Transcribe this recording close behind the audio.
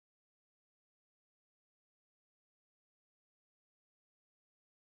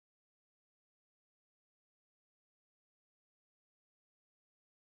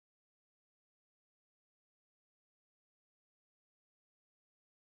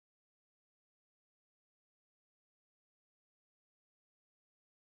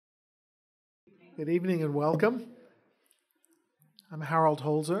Good evening and welcome. I'm Harold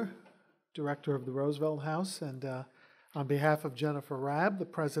Holzer, director of the Roosevelt House, and on behalf of Jennifer Rabb, the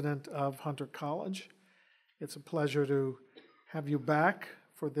president of Hunter College, it's a pleasure to have you back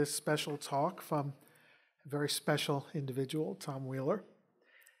for this special talk from a very special individual, Tom Wheeler.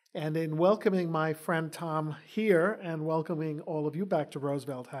 And in welcoming my friend Tom here and welcoming all of you back to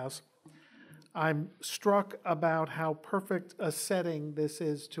Roosevelt House, I'm struck about how perfect a setting this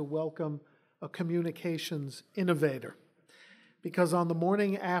is to welcome a communications innovator. Because on the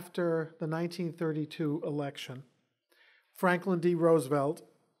morning after the 1932 election, Franklin D. Roosevelt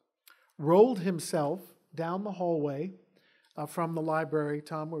rolled himself down the hallway from the library,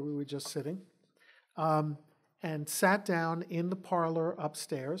 Tom, where we were just sitting, and sat down in the parlor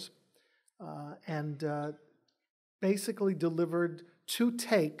upstairs and basically delivered 2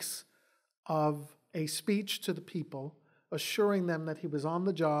 takes of a speech to the people, assuring them that he was on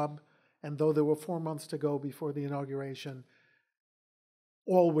the job, and though there were 4 months to go before the inauguration,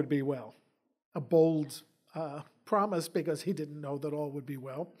 all would be well. A bold promise, because he didn't know that all would be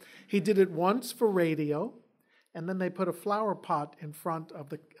well. He did it once for radio, and then they put a flower pot in front of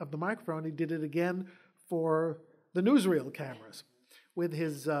the microphone. He did it again for the newsreel cameras, with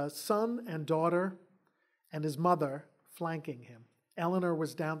his son and daughter and his mother flanking him. Eleanor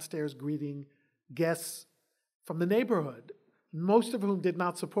was downstairs greeting guests from the neighborhood, most of whom did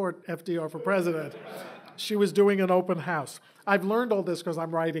not support FDR for president. She was doing an open house. I've learned all this because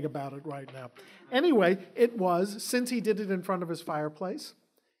I'm writing about it right now. Anyway, it was, since he did it in front of his fireplace,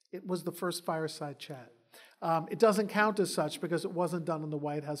 it was the first fireside chat. It doesn't count as such because it wasn't done in the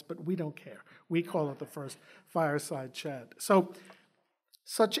White House, but we don't care. We call it the first fireside chat. So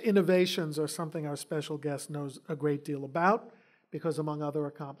such innovations are something our special guest knows a great deal about, because among other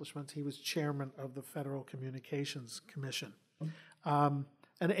accomplishments, he was chairman of the Federal Communications Commission, an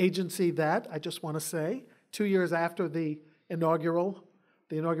agency that, I just want to say, 2 years after the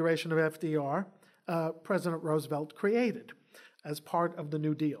inauguration of FDR, President Roosevelt created as part of the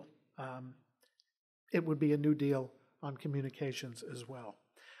New Deal. It would be a New Deal on communications as well.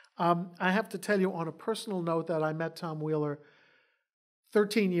 I have to tell you on a personal note that I met Tom Wheeler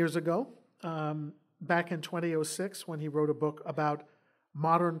 13 years ago, back in 2006, when he wrote a book about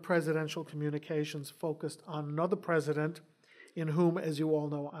modern presidential communications focused on another president in whom, as you all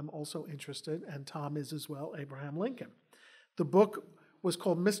know, I'm also interested, and Tom is as well, Abraham Lincoln. The book was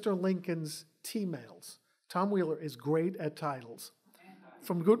called Mr. Lincoln's T-Mails. Tom Wheeler is great at titles.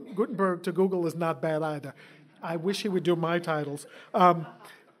 From Gutenberg to Google is not bad either. I wish he would do my titles. About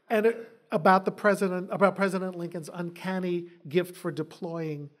President Lincoln's uncanny gift for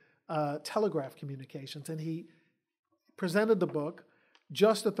deploying telegraph communications. And he presented the book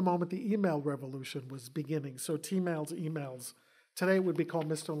just at the moment the email revolution was beginning. So T-mails, emails. Today it would be called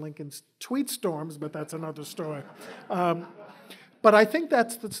Mr. Lincoln's tweet storms, but that's another story. But I think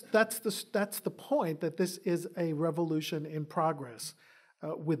that's the point, that this is a revolution in progress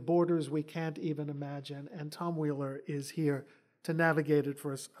with borders we can't even imagine. And Tom Wheeler is here to navigate it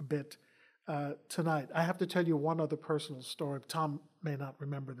for us a bit tonight. I have to tell you one other personal story. Tom may not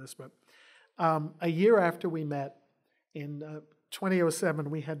remember this, but a year after we met in 2007,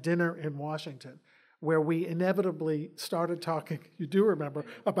 we had dinner in Washington, where we inevitably started talking, you do remember,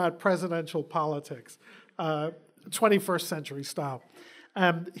 about presidential politics, 21st century style.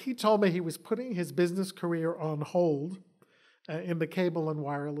 He told me he was putting his business career on hold in the cable and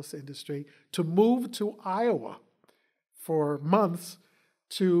wireless industry to move to Iowa for months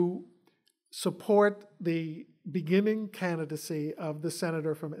to support the beginning candidacy of the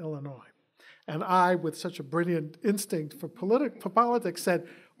senator from Illinois. And I, with such a brilliant instinct for politics, said,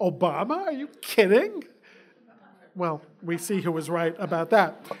 Obama, are you kidding? Well, we see who was right about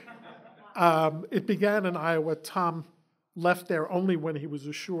that. It began in Iowa. Tom left there only when he was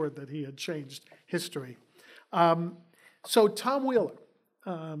assured that he had changed history. So Tom Wheeler,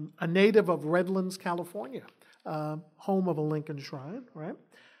 a native of Redlands, California, home of a Lincoln Shrine, right?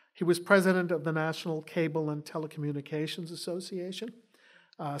 He was president of the National Cable and Telecommunications Association,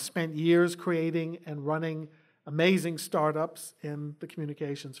 spent years creating and running amazing startups in the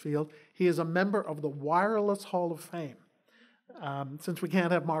communications field. He is a member of the Wireless Hall of Fame. Since we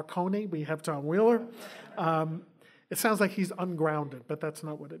can't have Marconi, we have Tom Wheeler. It sounds like he's ungrounded, but that's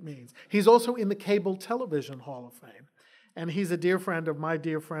not what it means. He's also in the Cable Television Hall of Fame. And he's a dear friend of my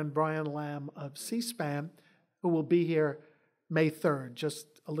dear friend Brian Lamb of C-SPAN, who will be here May 3rd, just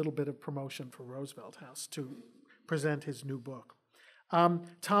a little bit of promotion for Roosevelt House to present his new book. Tom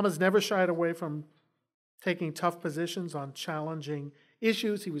has never shied away from taking tough positions on challenging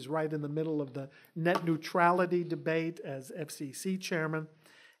issues. He was right in the middle of the net neutrality debate as FCC chairman.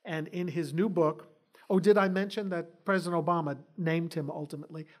 And in his new book, oh, did I mention that President Obama named him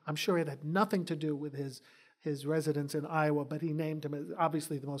ultimately? I'm sure it had nothing to do with his residence in Iowa, but he named him as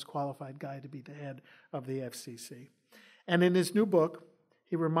obviously the most qualified guy to be the head of the FCC. And in his new book,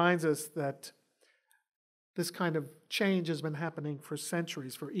 he reminds us that this kind of change has been happening for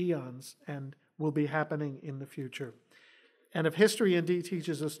centuries, for eons, and will be happening in the future. And if history indeed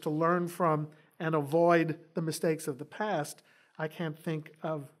teaches us to learn from and avoid the mistakes of the past, I can't think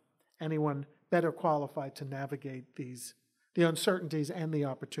of anyone better qualified to navigate the uncertainties and the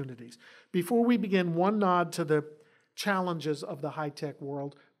opportunities. Before we begin, one nod to the challenges of the high-tech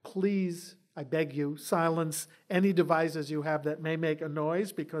world. Please, I beg you, silence any devices you have that may make a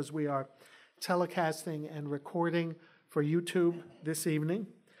noise, because we are telecasting and recording for YouTube this evening.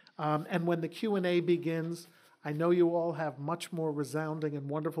 And when the Q&A begins, I know you all have much more resounding and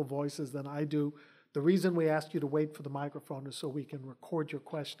wonderful voices than I do. The reason we ask you to wait for the microphone is so we can record your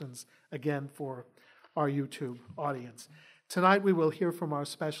questions again for our YouTube audience. Tonight we will hear from our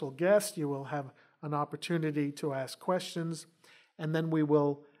special guest. You will have an opportunity to ask questions, and then we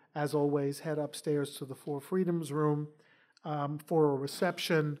will, as always, head upstairs to the Four Freedoms room for a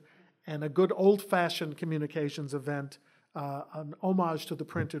reception and a good old-fashioned communications event, an homage to the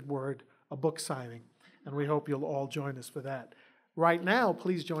printed word, a book signing. And we hope you'll all join us for that. Right now,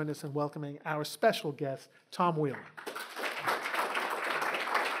 please join us in welcoming our special guest, Tom Wheeler.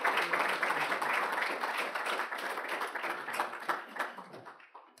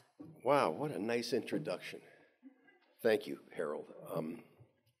 Wow, what a nice introduction. Thank you, Harold.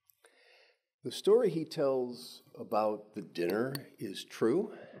 The story he tells about the dinner is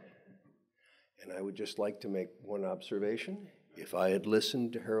true, and I would just like to make one observation. If I had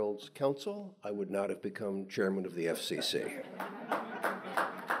listened to Harold's counsel, I would not have become chairman of the FCC.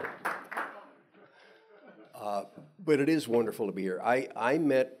 But it is wonderful to be here. I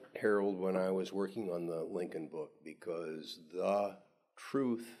met Harold when I was working on the Lincoln book, because the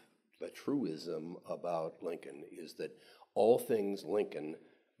truism about Lincoln is that all things Lincoln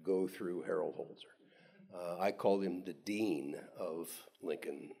go through Harold Holzer. I called him the dean of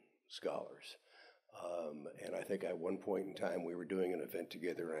Lincoln scholars. And I think at one point in time we were doing an event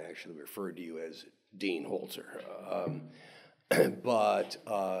together, and I actually referred to you as Dean Holzer.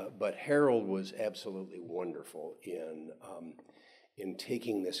 But Harold was absolutely wonderful in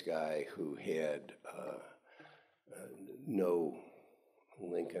taking this guy who had no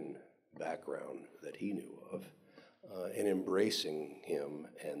Lincoln background that he knew of, and embracing him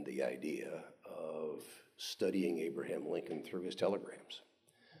and the idea of studying Abraham Lincoln through his telegrams.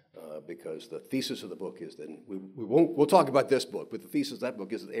 Because the thesis of the book is that we'll talk about this book, but the thesis of that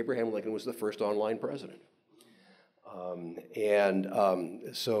book is that Abraham Lincoln was the first online president.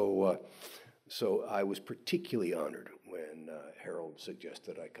 So I was particularly honored when Harold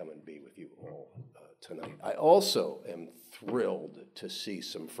suggested I come and be with you all tonight. I also am thrilled to see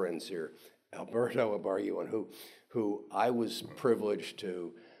some friends here. Alberto Abarrion, who I was privileged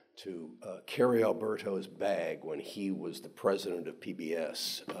to carry Alberto's bag when he was the president of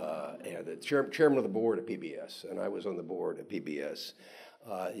PBS, and the chairman of the board of PBS, and I was on the board of PBS.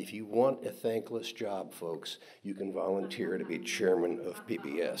 If you want a thankless job, folks, you can volunteer to be chairman of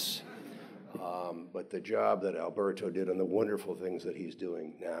PBS. But the job that Alberto did and the wonderful things that he's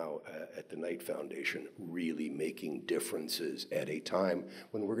doing now at the Knight Foundation, really making differences at a time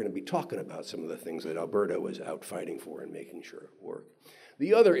when we're going to be talking about some of the things that Alberto was out fighting for and making sure work.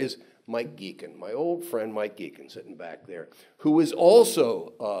 The other is Mike Geekin, my old friend Mike Geekin, sitting back there, who is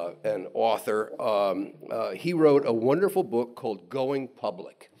also an author. He wrote a wonderful book called Going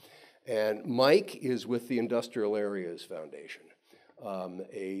Public. And Mike is with the Industrial Areas Foundation,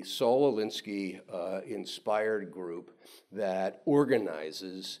 a Saul Alinsky-inspired group that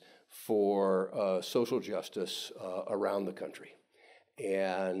organizes for social justice around the country.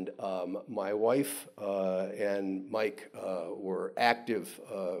 And my wife and Mike were active.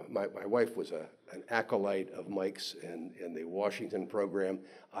 My wife was an acolyte of Mike's in the Washington program.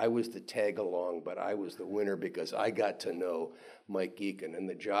 I was the tag-along, but I was the winner because I got to know Mike Geekin and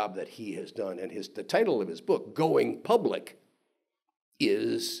the job that he has done. And the title of his book, Going Public,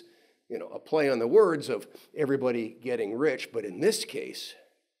 is a play on the words of everybody getting rich, but in this case,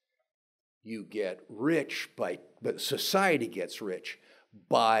 you get rich but society gets rich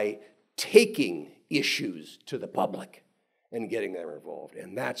by taking issues to the public and getting them involved.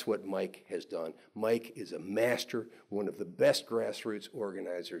 And that's what Mike has done. Mike is a master, one of the best grassroots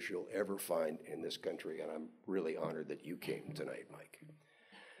organizers you'll ever find in this country, and I'm really honored that you came tonight, Mike.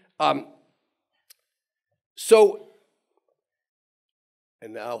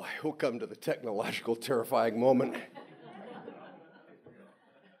 And now I will come to the technological terrifying moment.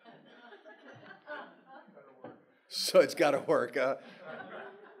 So it's got to work.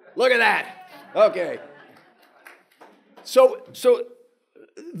 Look at that. Okay. So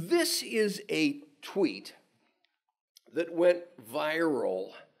this is a tweet that went viral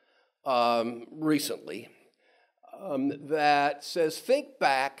recently that says, think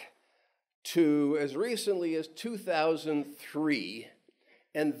back to as recently as 2003,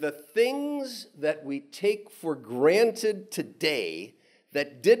 and the things that we take for granted today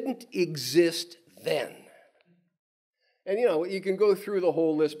that didn't exist then. And you know, you can go through the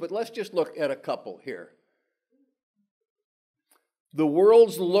whole list, but let's just look at a couple here. The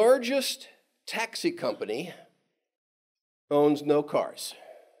world's largest taxi company owns no cars.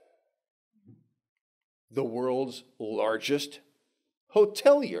 The world's largest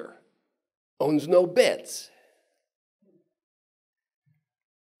hotelier owns no beds.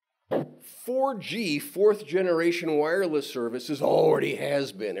 4G, fourth generation wireless services, already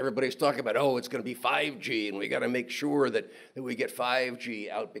has been. Everybody's talking about, oh, it's going to be 5G, and we got to make sure that we get 5G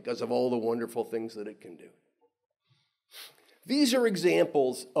out because of all the wonderful things that it can do. These are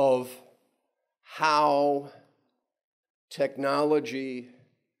examples of how technology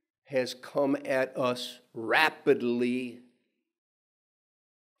has come at us rapidly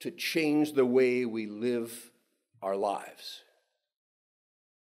to change the way we live our lives.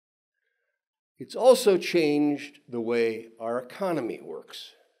 It's also changed the way our economy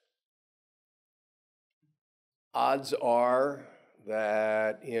works. Odds are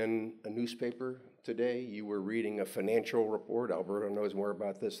that in a newspaper today, you were reading a financial report. Alberto knows more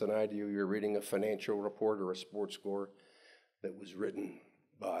about this than I do. You're reading a financial report or a sports score that was written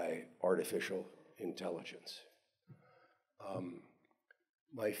by artificial intelligence.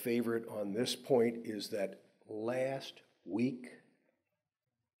 My favorite on this point is that last week,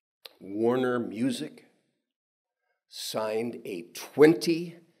 Warner Music signed a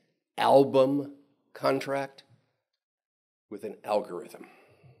 20-album contract with an algorithm.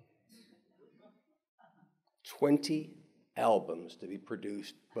 20 albums to be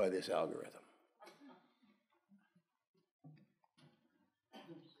produced by this algorithm.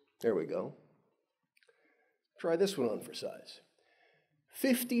 There we go. Try this one on for size.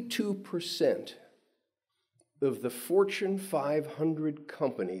 52% of the Fortune 500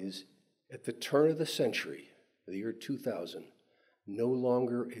 companies at the turn of the century, the year 2000, no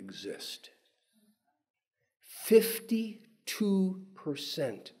longer exist.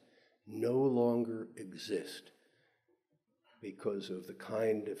 52% no longer exist because of the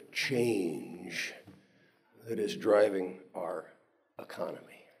kind of change that is driving our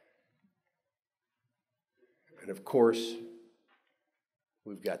economy. And of course,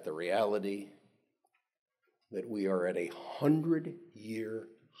 we've got the reality that we are at a 100-year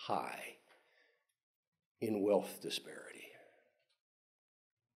high in wealth disparity.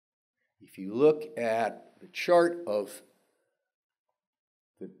 If you look at the chart of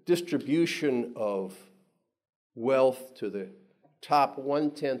the distribution of wealth to the top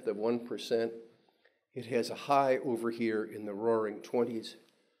 0.1%, it has a high over here in the roaring 20s,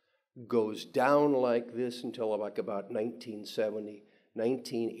 goes down like this until like about 1970.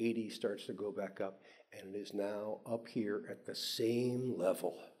 1980 starts to go back up, and it is now up here at the same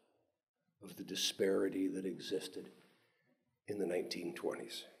level of the disparity that existed in the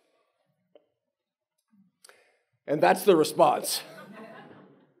 1920s. And that's the response.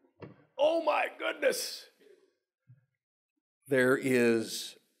 Oh my goodness! There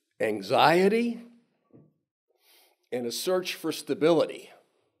is anxiety and a search for stability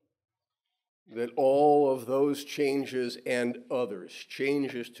that all of those changes and others,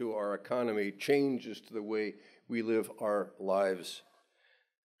 changes to our economy, changes to the way we live our lives,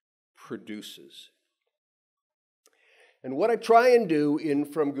 produces. And what I try and do in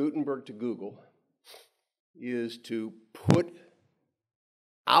From Gutenberg to Google is to put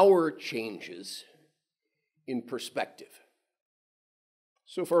our changes in perspective.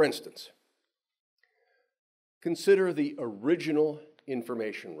 So for instance, consider the original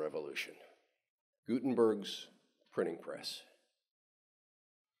information revolution, Gutenberg's printing press.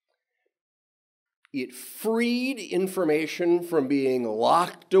 It freed information from being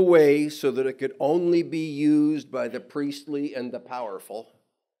locked away so that it could only be used by the priestly and the powerful.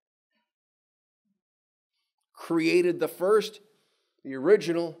 Created the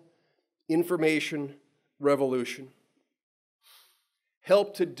original information revolution.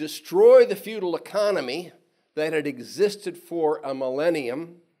 Helped to destroy the feudal economy that had existed for a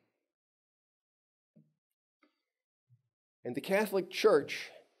millennium. And the Catholic Church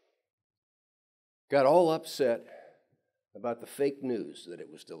got all upset about the fake news that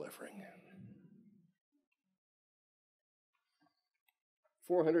it was delivering.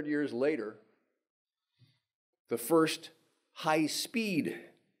 400 years later, the first high-speed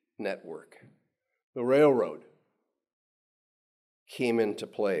network, the railroad, came into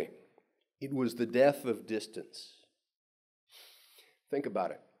play. It was the death of distance. Think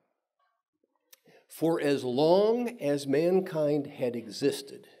about it. For as long as mankind had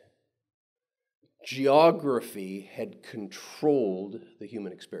existed, geography had controlled the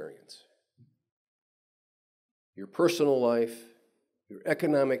human experience. Your personal life, your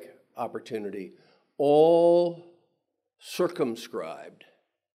economic opportunity, all circumscribed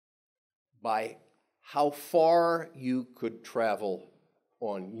by how far you could travel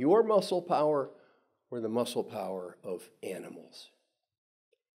on your muscle power or the muscle power of animals.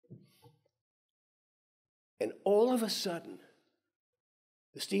 And all of a sudden,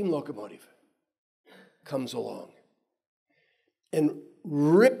 the steam locomotive comes along and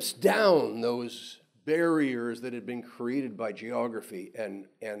rips down those barriers that had been created by geography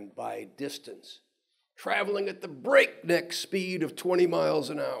and by distance, traveling at the breakneck speed of 20 miles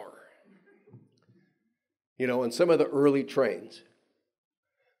an hour. You know, on some of the early trains,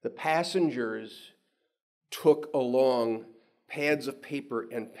 the passengers took along pads of paper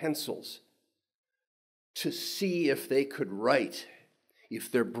and pencils to see if they could write,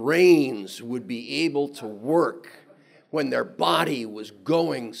 if their brains would be able to work when their body was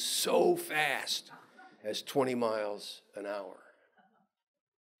going so fast as 20 miles an hour.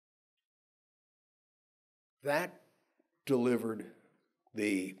 That delivered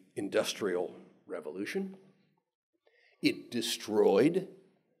the Industrial Revolution. It destroyed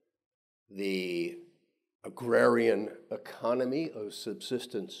the agrarian economy of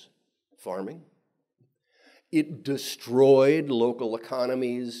subsistence farming. It destroyed local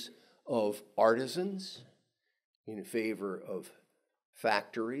economies of artisans in favor of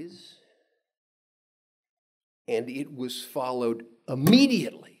factories. And it was followed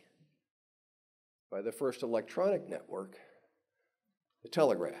immediately by the first electronic network, the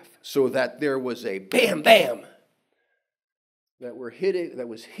telegraph, so that there was a bam, bam that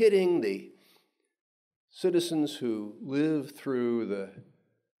was hitting the citizens who lived through the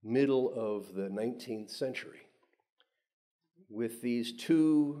middle of the 19th century with these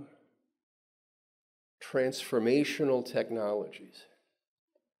two transformational technologies.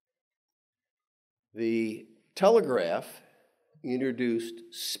 The telegraph introduced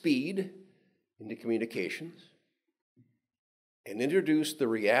speed into communications and introduced the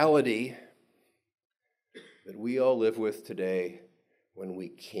reality that we all live with today when we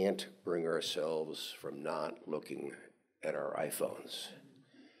can't bring ourselves from not looking at our iPhones,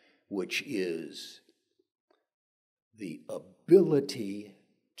 which is the ability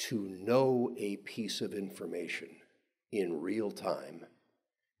to know a piece of information in real time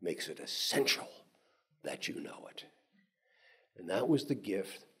makes it essential that you know it. And that was the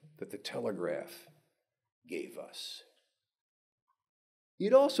gift that the telegraph gave us.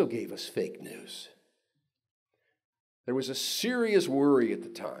 It also gave us fake news. There was a serious worry at the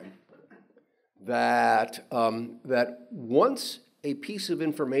time that once a piece of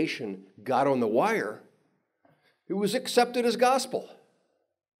information got on the wire, it was accepted as gospel.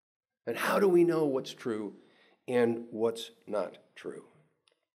 And how do we know what's true and what's not true?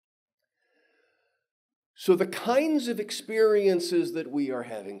 So the kinds of experiences that we are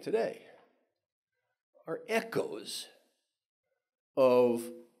having today are echoes of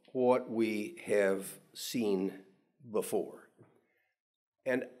what we have seen before.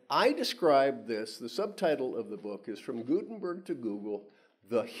 And I describe this, the subtitle of the book is From Gutenberg to Google,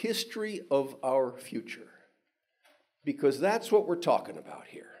 The History of Our Future. Because that's what we're talking about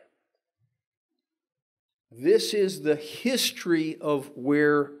here. This is the history of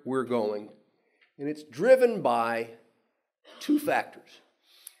where we're going. And it's driven by two factors.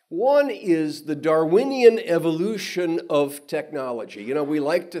 One is the Darwinian evolution of technology. You know, we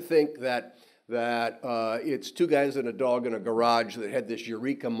like to think that it's two guys and a dog in a garage that had this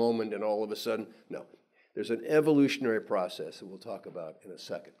eureka moment and all of a sudden, no. There's an evolutionary process that we'll talk about in a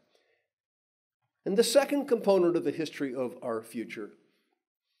second. And the second component of the history of our future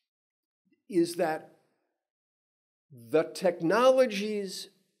is that the technologies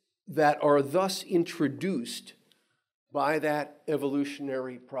that are thus introduced by that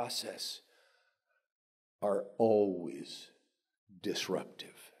evolutionary process are always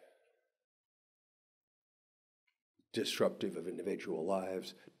disruptive. Disruptive of individual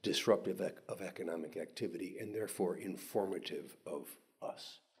lives, disruptive of economic activity, and therefore informative of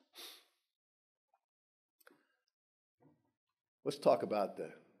us. Let's talk about the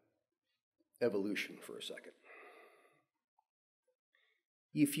evolution for a second.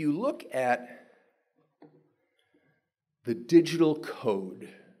 If you look at the digital code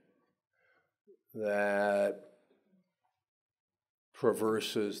that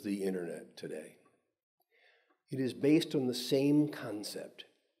traverses the internet today. It is based on the same concept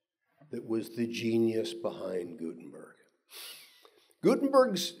that was the genius behind Gutenberg.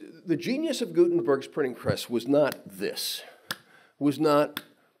 The genius of Gutenberg's printing press was not this, was not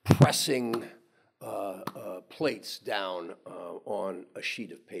pressing plates down on a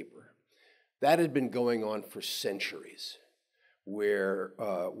sheet of paper. That had been going on for centuries, where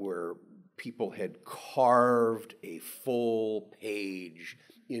people had carved a full page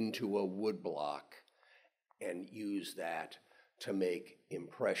into a woodblock and used that to make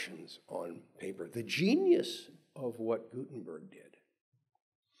impressions on paper. The genius of what Gutenberg did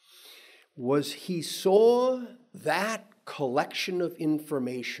was he saw that collection of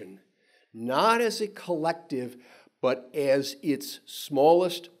information not as a collective, but as its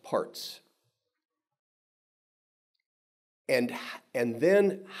smallest parts. And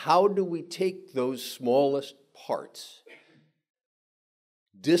then how do we take those smallest parts,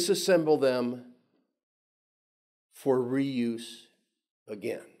 disassemble them for reuse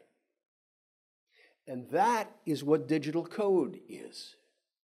again? And that is what digital code is.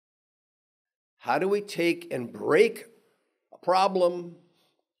 How do we take and break a problem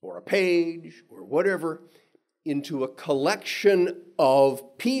or a page or whatever into a collection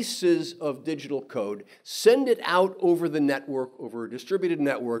of pieces of digital code, send it out over the network, over a distributed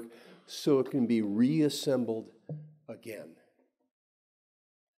network, so it can be reassembled again?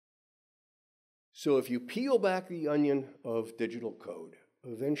 So if you peel back the onion of digital code,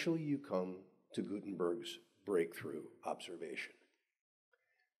 eventually you come to Gutenberg's breakthrough observation.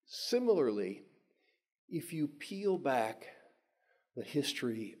 Similarly, if you peel back the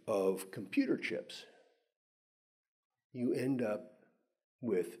history of computer chips, you end up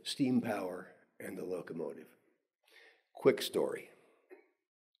with steam power and the locomotive. Quick story.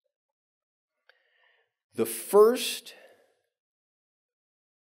 The first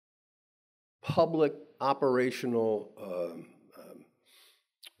public operational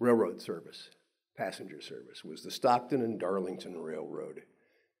railroad service, passenger service, was the Stockton and Darlington Railroad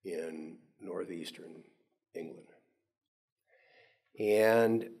in northeastern England.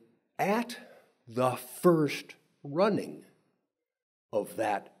 And at the first running of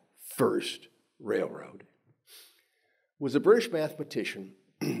that first railroad was a British mathematician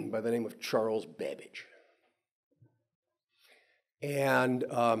by the name of Charles Babbage. And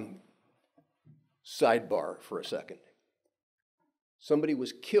sidebar for a second. Somebody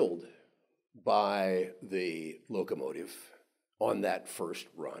was killed by the locomotive on that first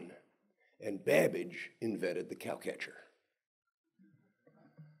run, and Babbage invented the cowcatcher.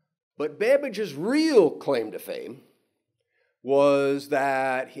 But Babbage's real claim to fame was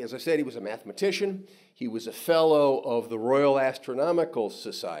that, as I said, he was a mathematician. He was a fellow of the Royal Astronomical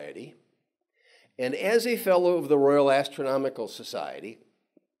Society. And as a fellow of the Royal Astronomical Society,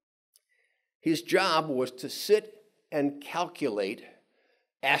 his job was to sit and calculate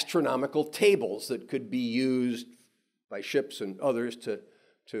astronomical tables that could be used by ships and others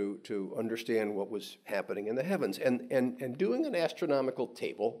to understand what was happening in the heavens. And doing an astronomical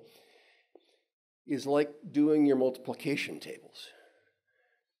table is like doing your multiplication tables.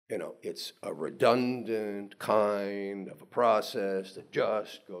 You know, it's a redundant kind of a process that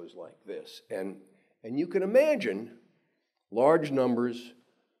just goes like this. And you can imagine large numbers,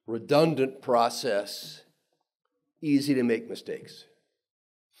 redundant process, easy to make mistakes.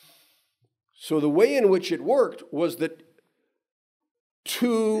 So the way in which it worked was that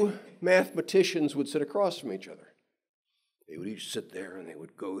two mathematicians would sit across from each other. They would each sit there and they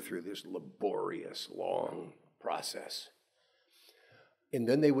would go through this laborious, long process. And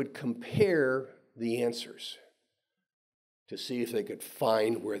then they would compare the answers to see if they could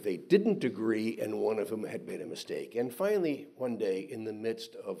find where they didn't agree and one of them had made a mistake. And finally, one day, in the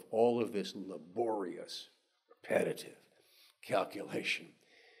midst of all of this laborious, repetitive calculation,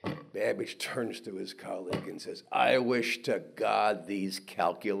 Babbage turns to his colleague and says, "I wish to God these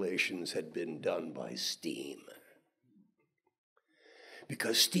calculations had been done by steam."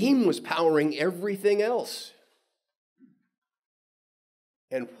 Because steam was powering everything else.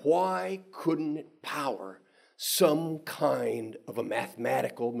 And why couldn't it power some kind of a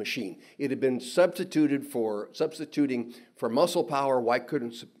mathematical machine? It had been substituting for muscle power. Why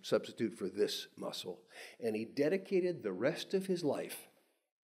couldn't it substitute for this muscle? And he dedicated the rest of his life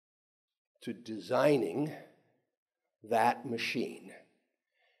to designing that machine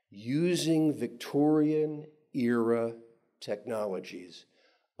using Victorian era technologies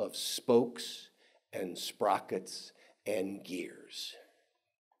of spokes and sprockets and gears.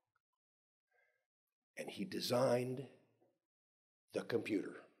 And he designed the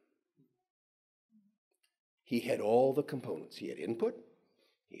computer. He had all the components. He had input,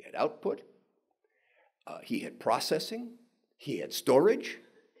 he had output, he had processing, he had storage,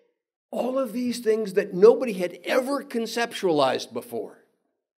 all of these things that nobody had ever conceptualized before.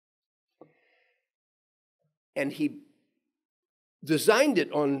 And he designed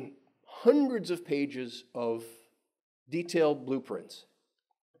it on hundreds of pages of detailed blueprints.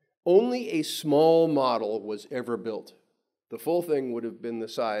 Only a small model was ever built. The full thing would have been the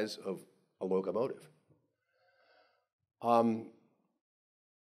size of a locomotive. And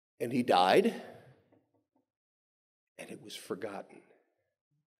he died, and it was forgotten.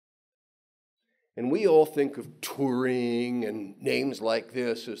 And we all think of Turing and names like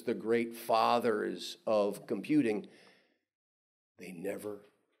this as the great fathers of computing. They never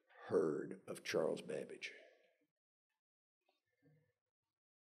heard of Charles Babbage.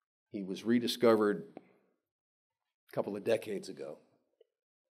 He was rediscovered a couple of decades ago.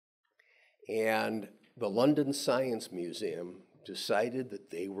 And the London Science Museum decided that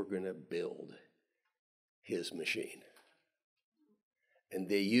they were going to build his machine. And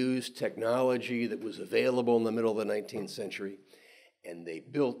they used technology that was available in the middle of the 19th century, and they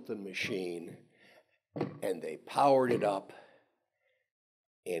built the machine, and they powered it up,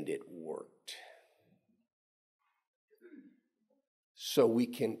 and it worked. So we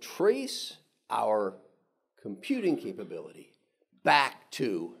can trace our computing capability back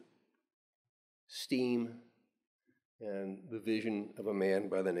to steam and the vision of a man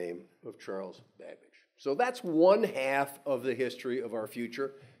by the name of Charles Babbage. So that's one half of the history of our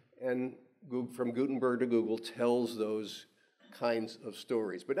future, and from Gutenberg to Google tells those kinds of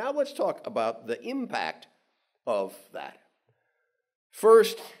stories. But now let's talk about the impact of that.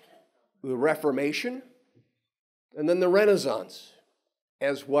 First, the Reformation, and then the Renaissance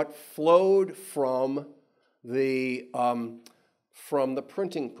as what flowed from the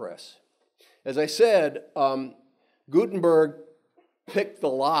printing press. As I said, Gutenberg picked the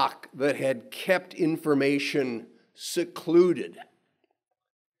lock that had kept information secluded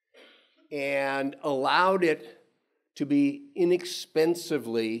and allowed it to be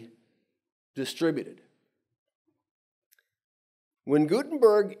inexpensively distributed. When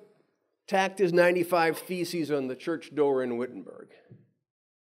Gutenberg tacked his 95 Theses on the church door in Wittenberg,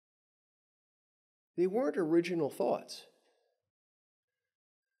 they weren't original thoughts.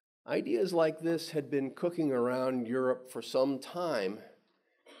 Ideas like this had been cooking around Europe for some time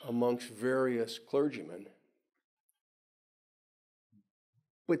amongst various clergymen,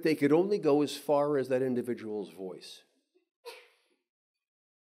 but they could only go as far as that individual's voice.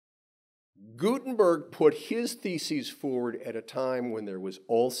 Gutenberg put his theses forward at a time when there was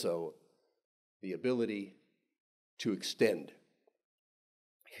also the ability to extend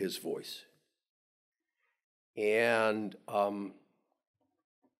his voice. And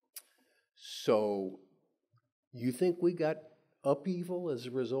so you think we got upheaval as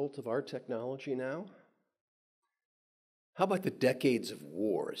a result of our technology now? How about the decades of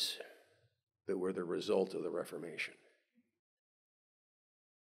wars that were the result of the Reformation?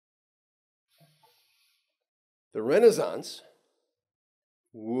 The Renaissance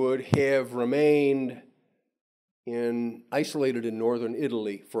would have remained isolated in northern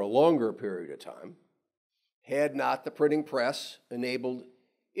Italy for a longer period of time had not the printing press enabled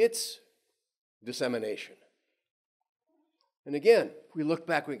its dissemination. And again, we look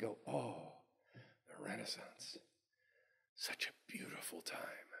back, we go, oh, the Renaissance, such a beautiful time.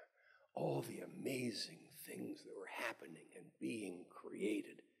 All the amazing things that were happening and being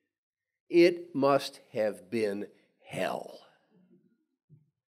created. It must have been hell.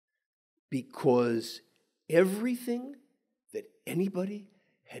 Because everything that anybody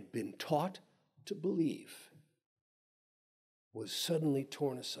had been taught to believe was suddenly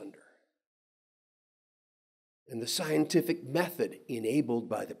torn asunder. And the scientific method enabled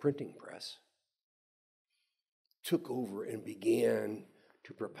by the printing press took over and began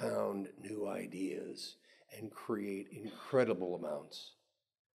to propound new ideas and create incredible amounts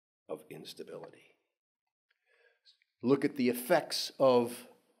of instability. Look at the effects of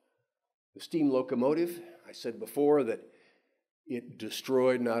the steam locomotive. I said before that it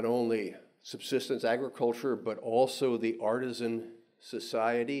destroyed not only subsistence agriculture, but also the artisan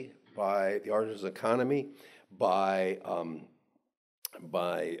society, by the artisan economy, by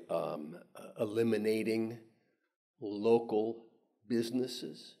eliminating local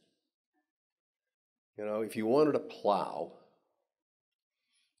businesses. You know, if you wanted a plow,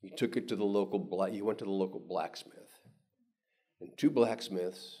 you took it to the you went to the local blacksmith, and 2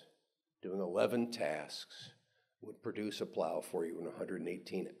 blacksmiths doing 11 tasks would produce a plow for you in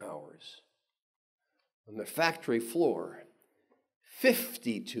 118 hours. On the factory floor,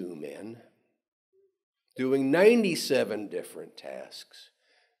 52 men doing 97 different tasks,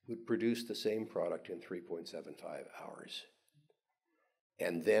 would produce the same product in 3.75 hours,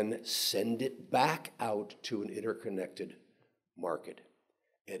 and then send it back out to an interconnected market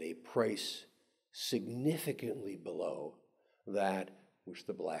at a price significantly below that which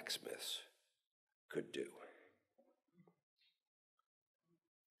the blacksmiths could do.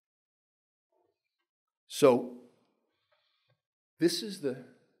 So, this is the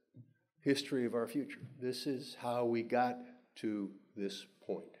history of our future. This is how we got to this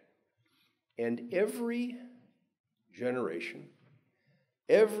point. And every generation,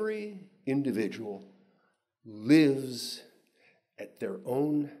 every individual lives at their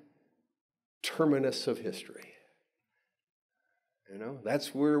own terminus of history. You know,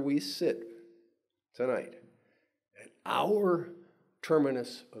 that's where we sit tonight, at our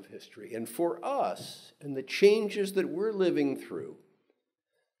terminus of history. And for us, and the changes that we're living through,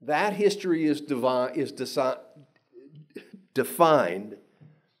 that history is defined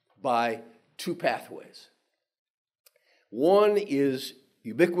by two pathways. One is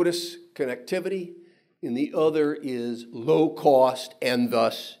ubiquitous connectivity, and the other is low cost and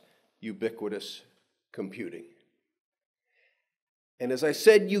thus ubiquitous computing. And as I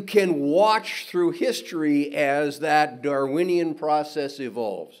said, you can watch through history as that Darwinian process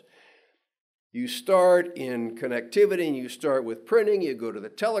evolves. You start in connectivity, and you start with printing, you go to the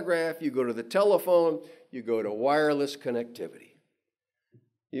telegraph, you go to the telephone, you go to wireless connectivity.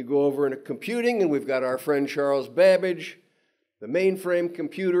 You go over into computing, and we've got our friend Charles Babbage, the mainframe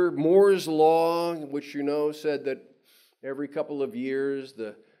computer, Moore's Law, which you know said that every couple of years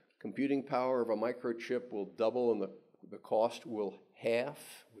the computing power of a microchip will double and the cost will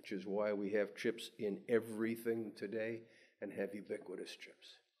half, which is why we have chips in everything today and have ubiquitous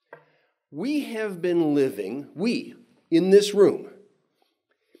chips. We have been living, we in this room,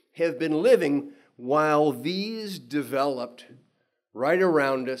 have been living while these developed right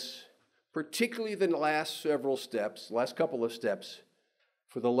around us, particularly the last couple of steps,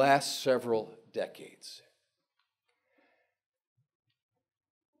 for the last several decades.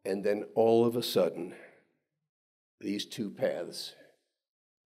 And then all of a sudden, these two paths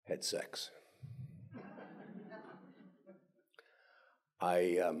had sex.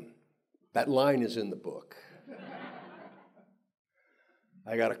 That line is in the book.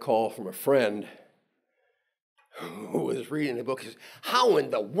 I got a call from a friend who was reading the book. He says, "How in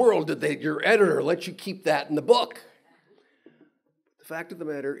the world did your editor let you keep that in the book?" The fact of the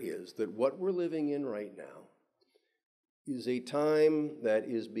matter is that what we're living in right now is a time that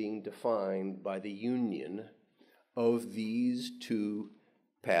is being defined by the union of these two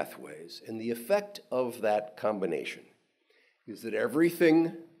pathways. And the effect of that combination is that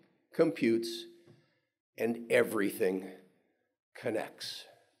everything computes and everything connects.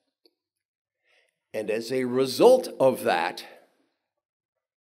 And as a result of that,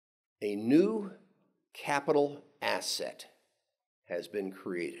 a new capital asset has been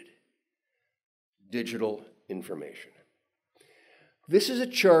created: digital information. This is a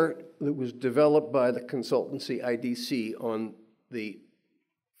chart that was developed by the consultancy IDC on the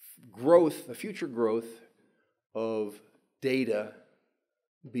future growth of data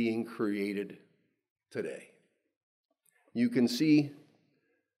being created today. You can see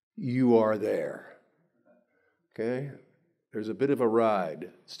you are there, okay? There's a bit of a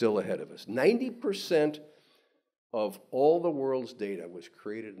ride still ahead of us. 90% of all the world's data was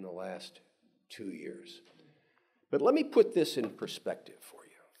created in the last 2 years. But let me put this in perspective for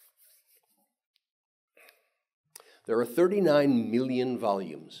you. There are 39 million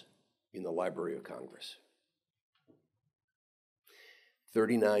volumes in the Library of Congress.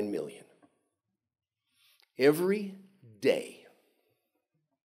 39 million. Every day,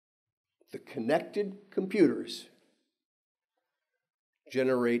 the connected computers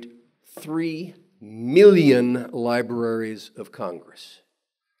generate 3 million libraries of Congress.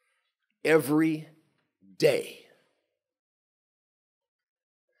 Every day.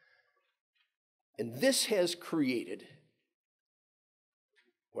 And this has created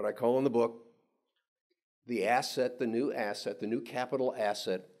what I call in the book the new capital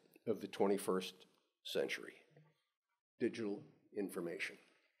asset of the 21st century: digital information.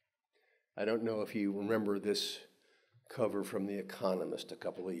 I don't know if you remember this cover from The Economist a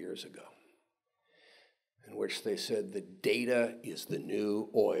couple of years ago, in which they said that data is the new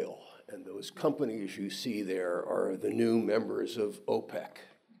oil, and those companies you see there are the new members of OPEC.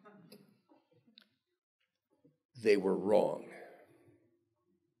 They were wrong.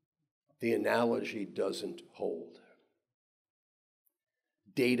 The analogy doesn't hold.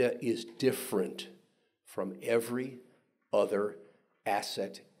 Data is different from every other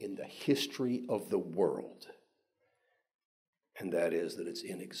asset in the history of the world, and that is that it's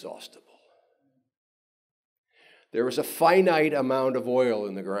inexhaustible. There is a finite amount of oil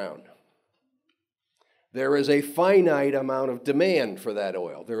in the ground. There is a finite amount of demand for that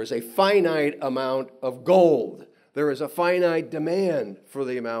oil. There is a finite amount of gold. There is a finite demand for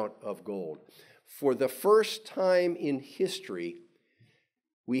the amount of gold. For the first time in history,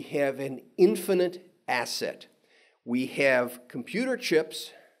 we have an infinite asset. We have computer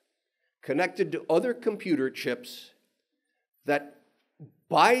chips connected to other computer chips that,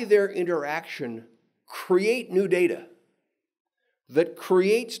 by their interaction, create new data, that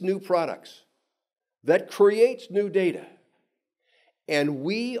creates new products, that creates new data. And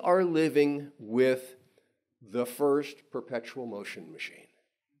we are living with the first perpetual motion machine.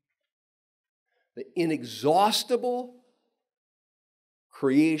 The inexhaustible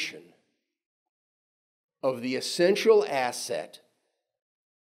creation of the essential asset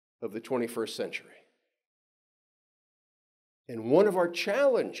of the 21st century. And one of our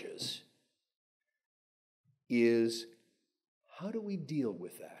challenges is, how do we deal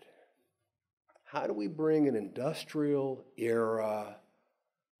with that? How do we bring an industrial era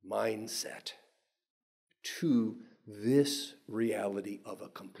mindset to this reality of a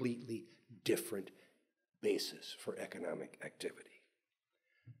completely different basis for economic activity?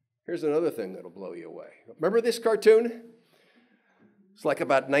 Here's another thing that'll blow you away. Remember this cartoon? It's like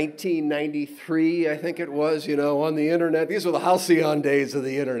about 1993, I think it was, on the internet. These were the halcyon days of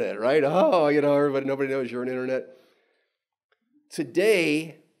the internet, right? Oh, nobody knows you're on internet.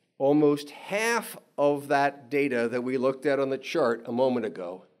 Today, almost half of that data that we looked at on the chart a moment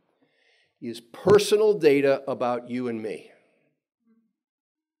ago is personal data about you and me.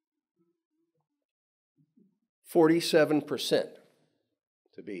 47%,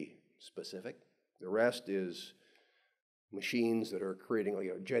 to be specific. The rest is machines that are creating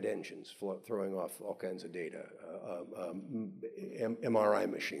jet engines throwing off all kinds of data, MRI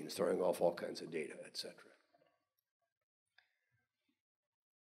machines throwing off all kinds of data, etc.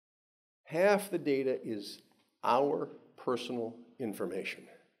 Half the data is our personal information.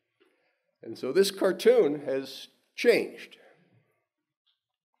 And so this cartoon has changed.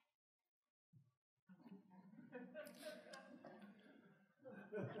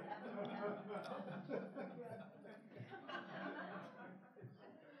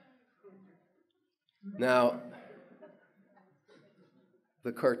 Now,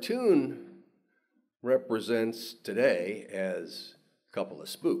 the cartoon represents today as a couple of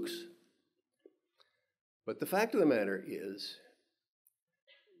spooks. But the fact of the matter is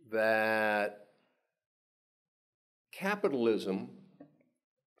that capitalism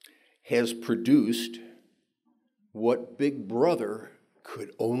has produced what Big Brother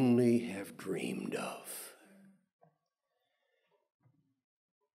could only have dreamed of.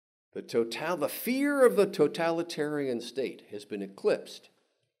 The fear of the totalitarian state has been eclipsed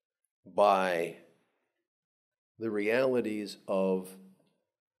by the realities of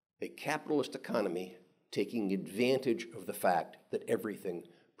a capitalist economy taking advantage of the fact that everything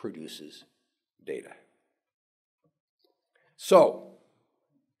produces data. So,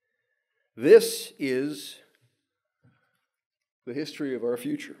 this is the history of our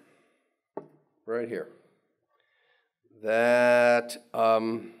future, right here. That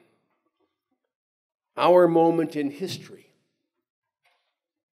our moment in history,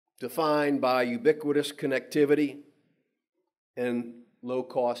 defined by ubiquitous connectivity and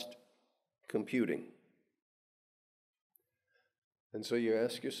low-cost computing. And so you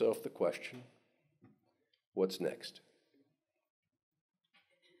ask yourself the question, what's next?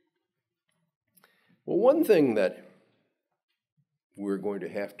 Well, one thing that we're going to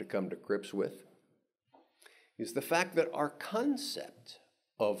have to come to grips with is the fact that our concept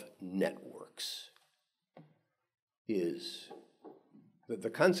of networks is, that the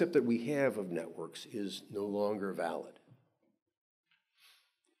concept that we have of networks is no longer valid.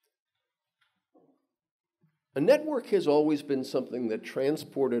 A network has always been something that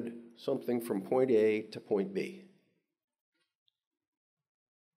transported something from point A to point B.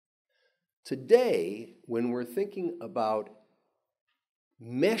 Today, when we're thinking about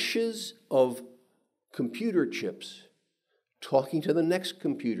meshes of computer chips talking to the next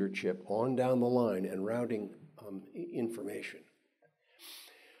computer chip on down the line and routing information,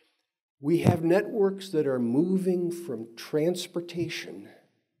 we have networks that are moving from transportation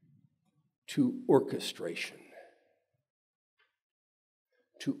to orchestration,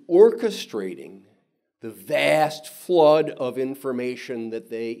 to orchestrating the vast flood of information that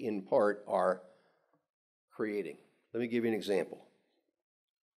they, in part, are creating. Let me give you an example.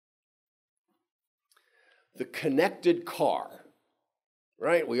 The connected car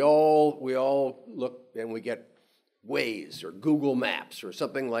right? We all look and we get Waze or Google Maps or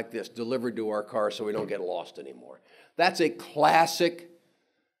something like this delivered to our car so we don't get lost anymore. That's a classic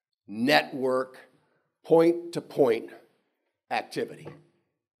network point-to-point activity.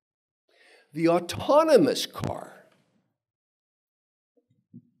 The autonomous car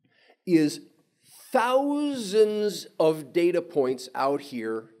is thousands of data points out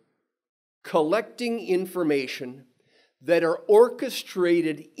here collecting information that are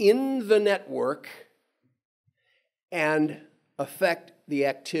orchestrated in the network and affect the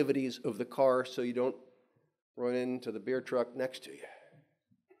activities of the car so you don't run into the beer truck next to you.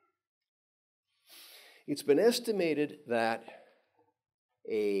 It's been estimated that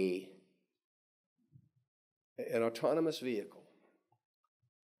an autonomous vehicle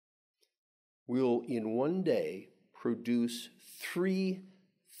will in one day produce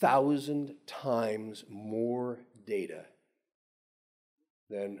 3,000 times more data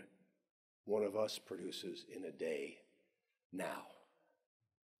than one of us produces in a day now.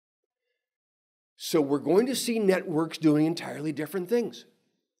 So we're going to see networks doing entirely different things.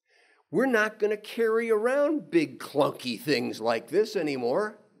 We're not going to carry around big clunky things like this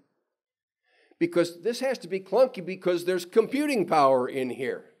anymore, because this has to be clunky because there's computing power in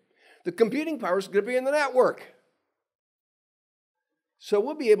here. The computing power is going to be in the network. So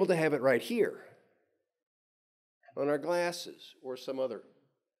we'll be able to have it right here on our glasses or some other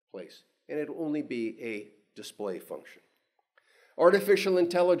place, and it'll only be a display function. Artificial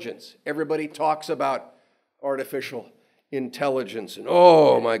intelligence. Everybody talks about artificial intelligence, and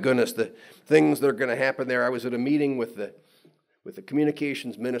oh my goodness, the things that are going to happen there. I was at a meeting with the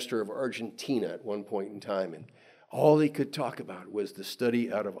communications minister of Argentina at one point in time, and all he could talk about was the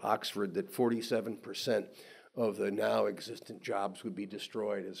study out of Oxford that 47% of the now existent jobs would be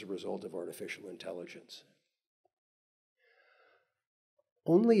destroyed as a result of artificial intelligence.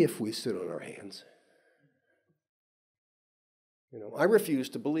 Only if we sit on our hands. You know, I refuse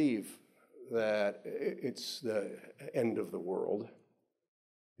to believe that it's the end of the world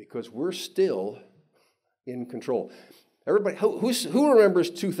because we're still in control. Everybody, who remembers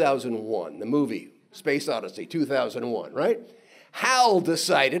 2001, the movie Space Odyssey, 2001, right? Hal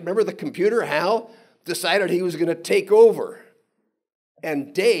decided, remember the computer? Hal decided he was going to take over.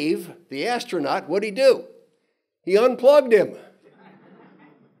 And Dave, the astronaut, what'd he do? He unplugged him.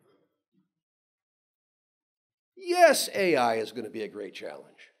 Yes, AI is going to be a great challenge.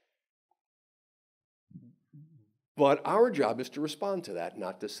 But our job is to respond to that,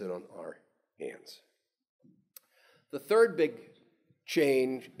 not to sit on our hands. The third big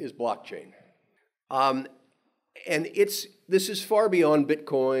change is blockchain. And this is far beyond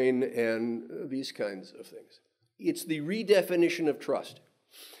Bitcoin and these kinds of things. It's the redefinition of trust.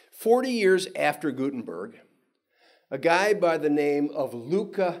 40 years after Gutenberg, a guy by the name of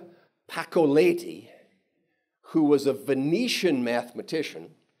Luca Paciolotti, who was a Venetian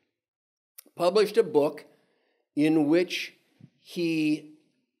mathematician, published a book in which he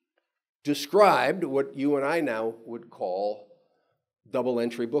described what you and I now would call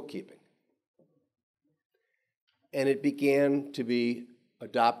double-entry bookkeeping. And it began to be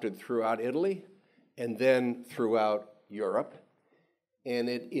adopted throughout Italy and then throughout Europe, and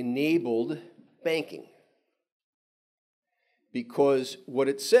it enabled banking. Because what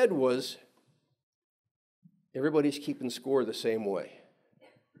it said was, everybody's keeping score the same way.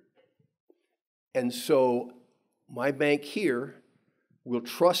 And so my bank here will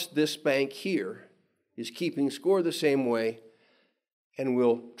trust this bank here is keeping score the same way and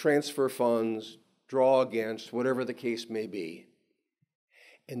will transfer funds, draw against, whatever the case may be.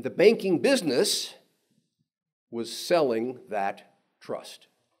 And the banking business was selling that trust.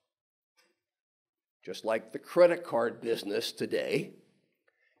 Just like the credit card business today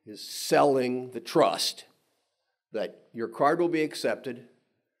is selling the trust that your card will be accepted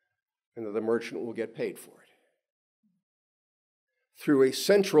and that the merchant will get paid for it. Through a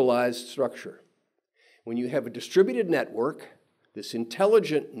centralized structure. When you have a distributed network, this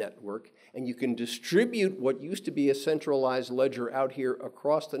intelligent network, and you can distribute what used to be a centralized ledger out here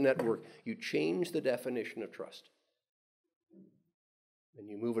across the network, you change the definition of trust. And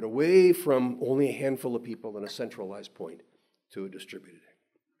you move it away from only a handful of people in a centralized point to a distributed.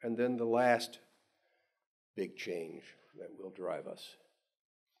 And then the last big change that will drive us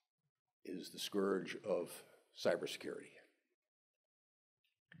is the scourge of cybersecurity.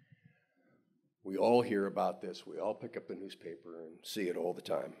 We all hear about this. We all pick up the newspaper and see it all the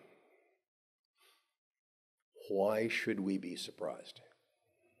time. Why should we be surprised?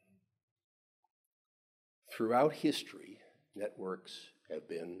 Throughout history, networks have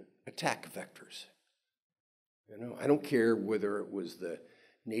been attack vectors. You know, I don't care whether it was the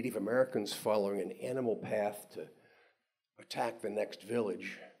Native Americans following an animal path to attack the next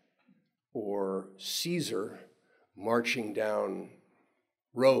village, or Caesar marching down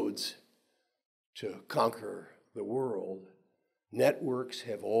roads to conquer the world. Networks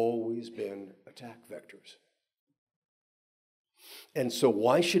have always been attack vectors. And so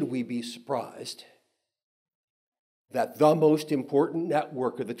why should we be surprised that the most important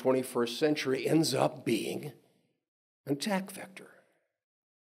network of the 21st century ends up being an attack vector?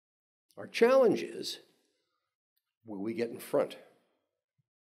 Our challenge is, will we get in front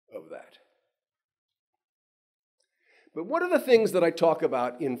of that? But one of the things that I talk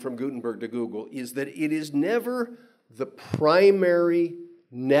about in From Gutenberg to Google is that it is never the primary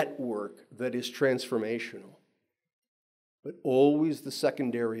network that is transformational, but always the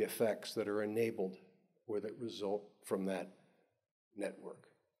secondary effects that are enabled or that result from that network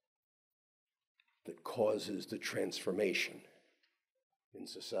that causes the transformation in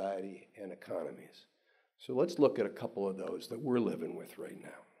society and economies. So let's look at a couple of those that we're living with right now.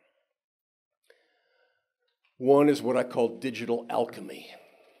 One is what I call digital alchemy.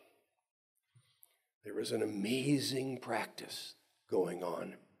 There is an amazing practice going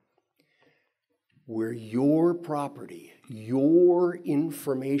on where your property, your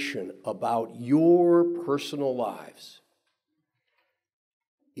information about your personal lives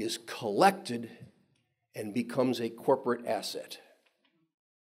is collected and becomes a corporate asset.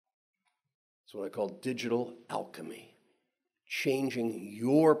 That's what I call digital alchemy, changing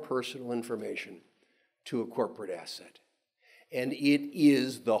your personal information to a corporate asset. And it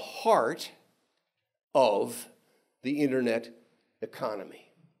is the heart of the internet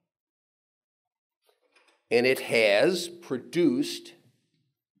economy. And it has produced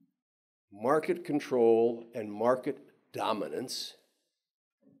market control and market dominance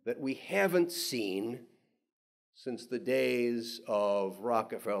that we haven't seen since the days of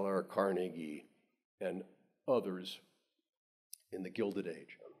Rockefeller, Carnegie, and others in the Gilded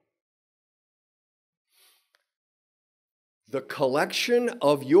Age. The collection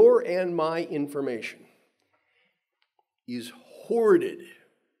of your and my information is hoarded,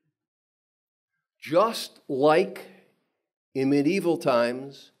 just like in medieval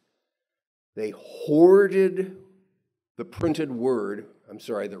times, they hoarded the printed word,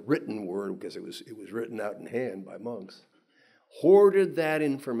 the written word, because it was written out in hand by monks, hoarded that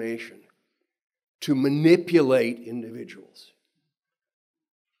information to manipulate individuals.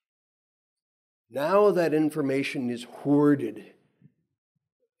 Now that information is hoarded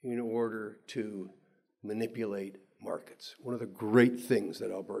in order to manipulate markets. One of the great things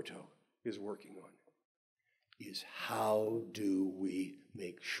that Alberto is working on is how do we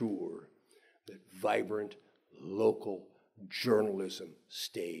make sure that vibrant local journalism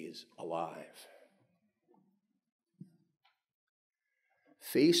stays alive.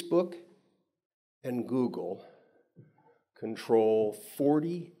 Facebook and Google control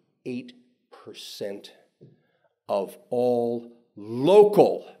 48% of all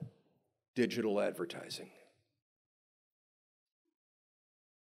local digital advertising.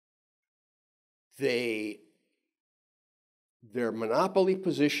 Their monopoly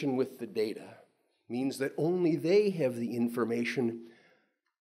position with the data means that only they have the information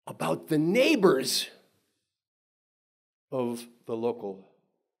about the neighbors of the local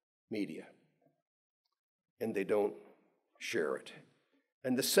media, and they don't share it.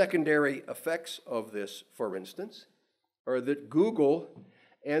 And the secondary effects of this, for instance, are that Google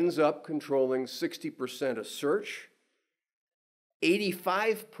ends up controlling 60% of search,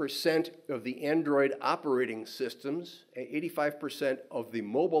 85% of the Android operating systems, 85% of the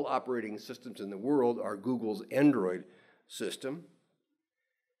mobile operating systems in the world are Google's Android system.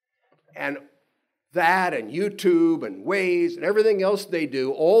 And that and YouTube and Waze and everything else they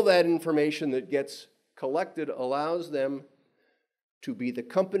do, all that information that gets collected allows them to be the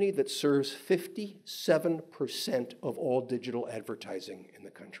company that serves 57% of all digital advertising in the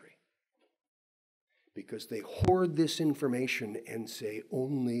country. Because they hoard this information and say,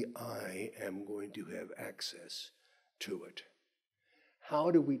 only I am going to have access to it.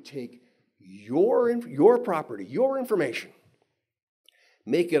 How do we take your property, your information,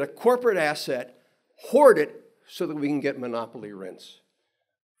 make it a corporate asset, hoard it so that we can get monopoly rents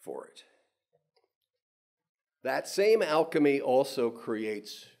for it? That same alchemy also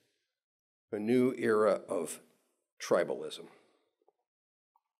creates a new era of tribalism.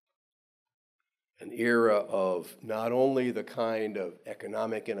 An era of not only the kind of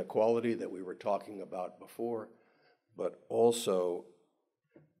economic inequality that we were talking about before, but also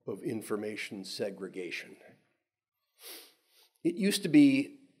of information segregation. It used to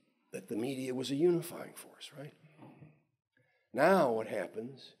be that the media was a unifying force, right? Now what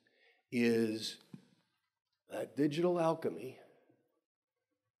happens is that digital alchemy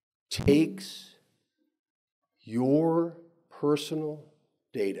takes your personal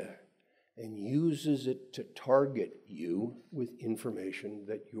data and uses it to target you with information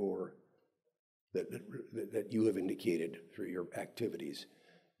that that you have indicated through your activities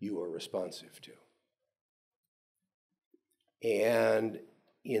you are responsive to. And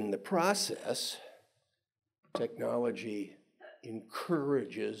in the process, technology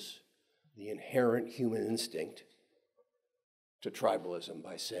encourages the inherent human instinct to tribalism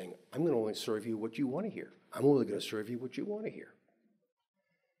by saying, I'm going to only serve you what you want to hear. I'm only going to serve you what you want to hear.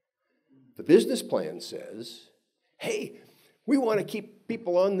 The business plan says, hey, we want to keep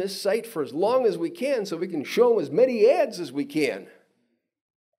people on this site for as long as we can so we can show them as many ads as we can.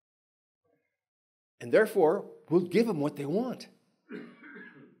 And therefore, we'll give them what they want.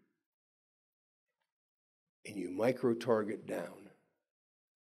 And you micro-target down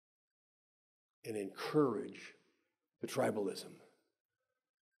and encourage the tribalism,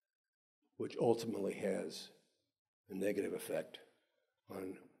 which ultimately has a negative effect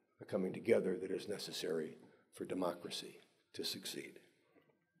on the coming together that is necessary for democracy to succeed.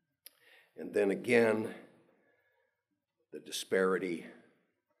 And then again, the disparity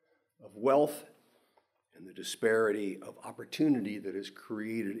of wealth and the disparity of opportunity that is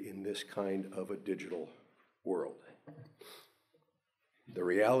created in this kind of a digital world. The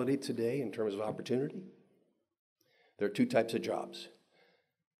reality today in terms of opportunity, there are two types of jobs.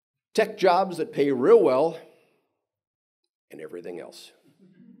 Tech jobs that pay real well and everything else.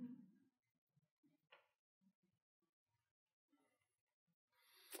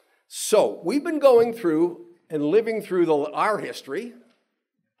 So we've been going through and living through our history.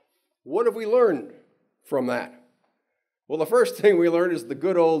 What have we learned from that? Well, the first thing we learned is the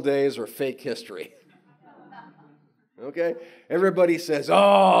good old days are fake history. Okay? Everybody says, oh,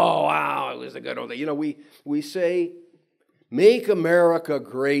 wow, it was the good old days. You know, we say, make America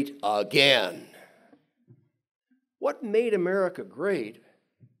great again. What made America great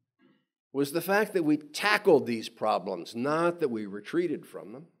was the fact that we tackled these problems, not that we retreated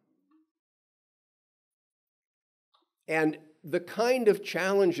from them. And the kind of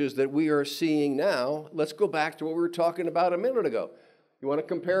challenges that we are seeing now, let's go back to what we were talking about a minute ago. You want to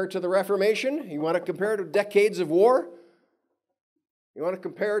compare it to the Reformation? You want to compare it to decades of war? You want to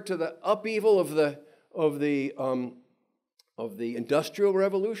compare it to the upheaval of the Industrial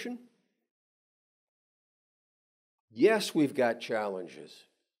Revolution? Yes, we've got challenges.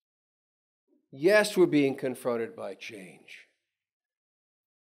 Yes, we're being confronted by change.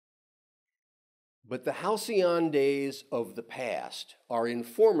 But the halcyon days of the past are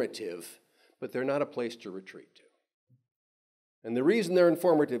informative, but they're not a place to retreat to. And the reason they're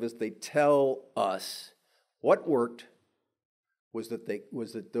informative is they tell us what worked was that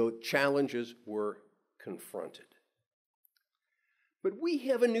the challenges were confronted. But we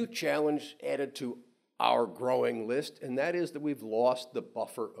have a new challenge added to our growing list, and that is that we've lost the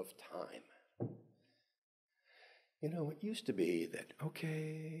buffer of time. You know, it used to be that,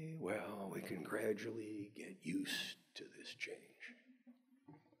 okay, well, we can gradually get used to this change.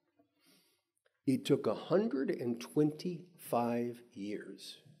 It took 125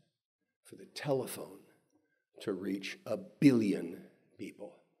 years for the telephone to reach 1 billion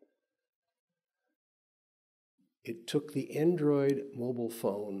people. It took the Android mobile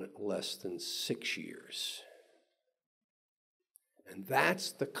phone less than 6 years. And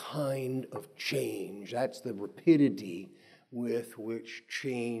that's the kind of change, that's the rapidity with which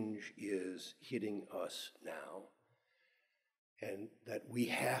change is hitting us now. And that we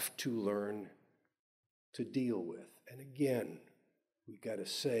have to learn to deal with. And again, we've got to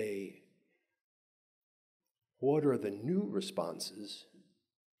say, what are the new responses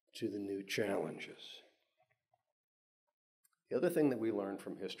to the new challenges? The other thing that we learn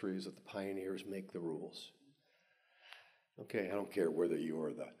from history is that the pioneers make the rules. Okay, I don't care whether you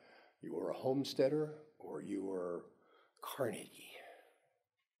are a homesteader or you are Carnegie.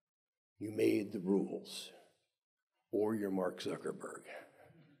 You made the rules, or you're Mark Zuckerberg.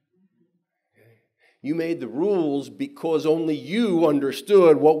 Okay? You made the rules because only you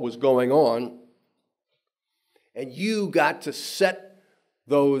understood what was going on, and you got to set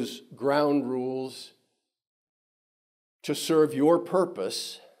those ground rules to serve your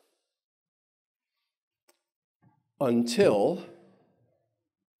purpose until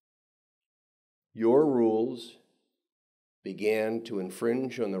your rules began to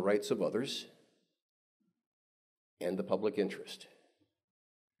infringe on the rights of others and the public interest.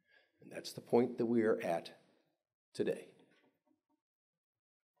 And that's the point that we are at today.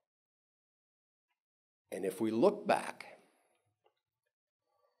 And if we look back,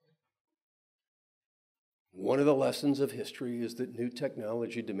 one of the lessons of history is that new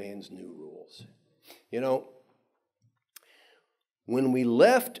technology demands new rules. You know, when we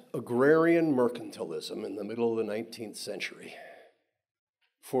left agrarian mercantilism in the middle of the 19th century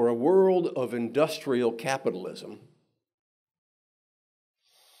for a world of industrial capitalism,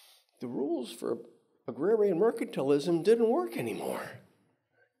 the rules for agrarian mercantilism didn't work anymore.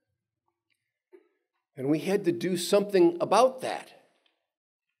 And we had to do something about that.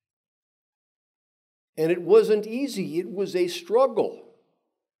 And it wasn't easy, it was a struggle.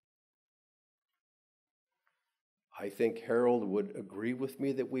 I think Harold would agree with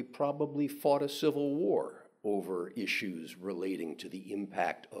me that we probably fought a civil war over issues relating to the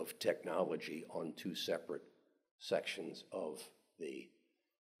impact of technology on two separate sections of the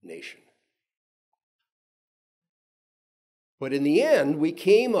nation. But in the end, we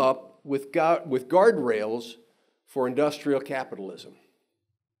came up with guardrails for industrial capitalism.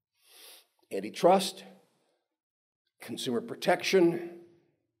 Antitrust, consumer protection,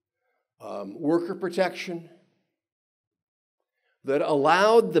 worker protection, that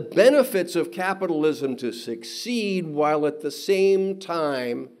allowed the benefits of capitalism to succeed while at the same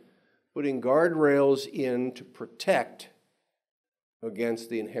time putting guardrails in to protect against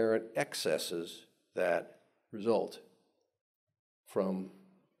the inherent excesses that result from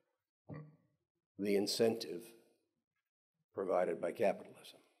the incentive provided by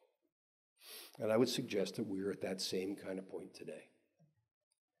capitalism. And I would suggest that we're at that same kind of point today,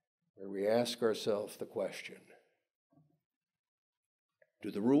 where we ask ourselves the question, do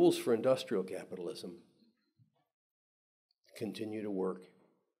the rules for industrial capitalism continue to work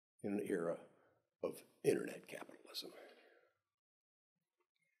in an era of internet capitalism?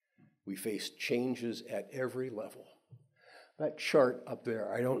 We face changes at every level. That chart up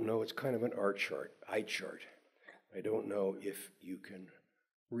there, I don't know, it's kind of an eye chart. I don't know if you can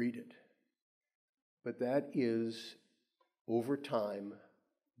read it. But that is, over time,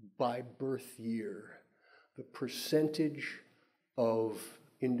 by birth year, the percentage of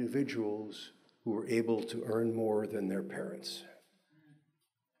individuals who were able to earn more than their parents.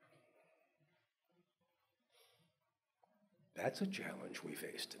 That's a challenge we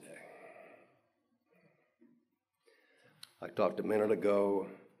face today. I talked a minute ago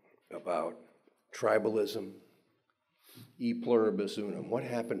about tribalism, e pluribus unum. What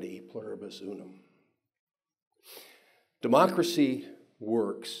happened to e pluribus unum? Democracy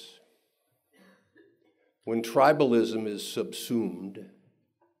works when tribalism is subsumed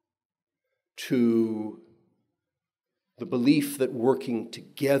to the belief that working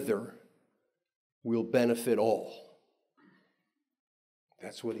together will benefit all.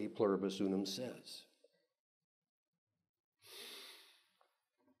 That's what e pluribus unum says.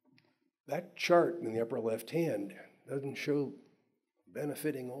 That chart in the upper left hand doesn't show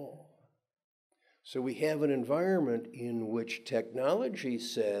benefiting all. So we have an environment in which technology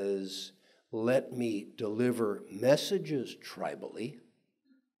says, let me deliver messages tribally,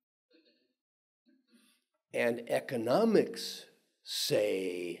 and economics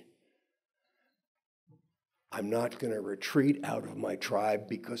say, I'm not going to retreat out of my tribe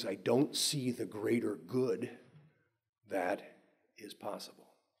because I don't see the greater good that is possible.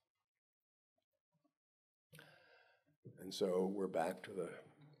 And so we're back to the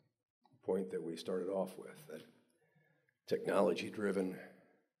point that we started off with, that technology-driven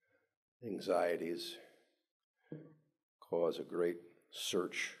anxieties cause a great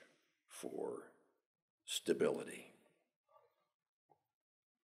search for stability.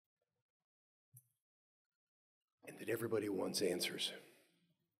 And that everybody wants answers,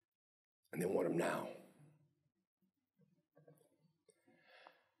 and they want them now.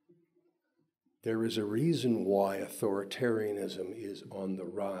 There is a reason why authoritarianism is on the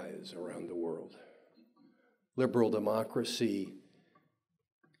rise around the world. Liberal democracy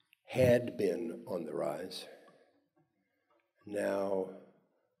had been on the rise. Now,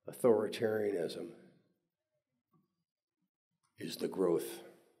 authoritarianism is the growth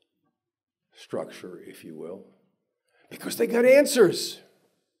structure, if you will, because they got answers.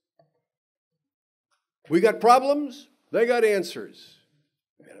 We got problems, they got answers.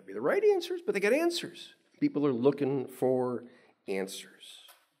 They may not be the right answers, but they got answers. People are looking for answers.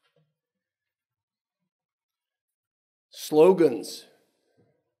 Slogans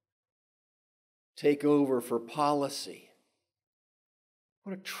take over for policy.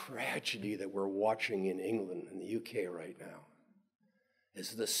 What a tragedy that we're watching in England and the UK right now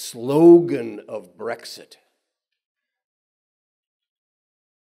is the slogan of Brexit.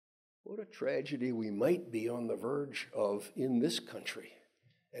 What a tragedy we might be on the verge of in this country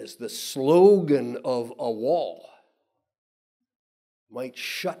as the slogan of a wall might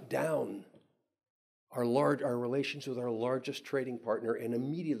shut down our relations with our largest trading partner and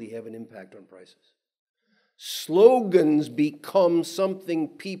immediately have an impact on prices. Slogans become something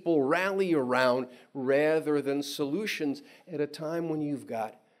people rally around rather than solutions at a time when you've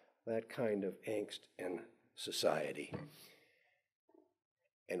got that kind of angst in society.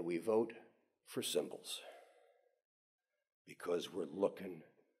 And we vote for symbols because we're looking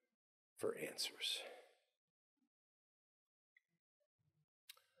for answers.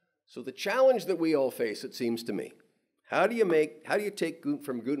 So the challenge that we all face, it seems to me, how do you take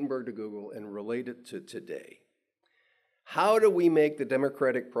from Gutenberg to Google and relate it to today? How do we make the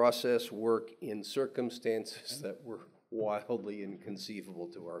democratic process work in circumstances that were wildly inconceivable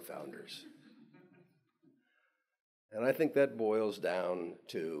to our founders? And I think that boils down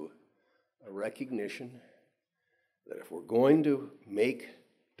to a recognition that if we're going to make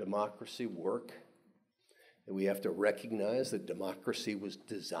democracy work, that we have to recognize that democracy was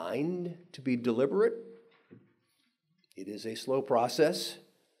designed to be deliberate. It is a slow process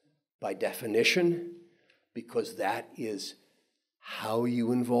by definition, because that is how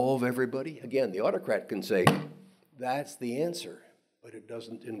you involve everybody. Again, the autocrat can say, that's the answer, but it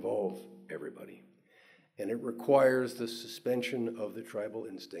doesn't involve everybody. And it requires the suspension of the tribal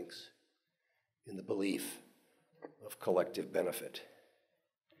instincts in the belief of collective benefit.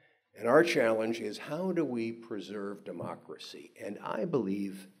 And our challenge is, how do we preserve democracy? And I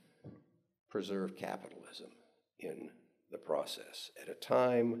believe preserve capitalism in the process at a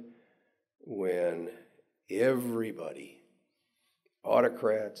time when everybody,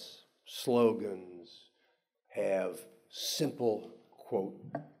 autocrats, slogans, have simple, quote,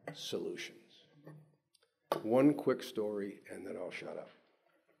 solutions. One quick story, and then I'll shut up.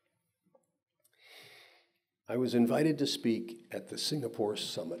 I was invited to speak at the Singapore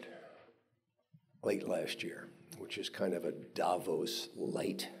Summit late last year, which is kind of a Davos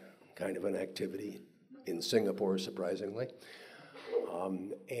light kind of an activity in Singapore, surprisingly.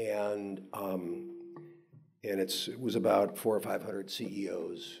 It was about 400 or 500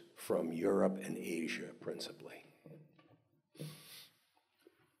 CEOs from Europe and Asia, principally.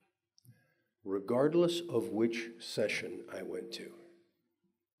 Regardless of which session I went to,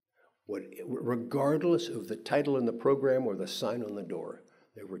 regardless of the title in the program or the sign on the door,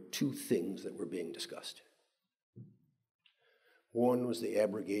 there were two things that were being discussed. One was the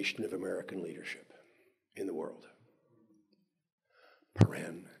abrogation of American leadership in the world.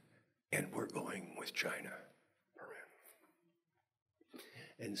 Paren, and we're going with China. Paren.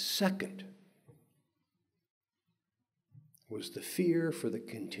 And second was the fear for the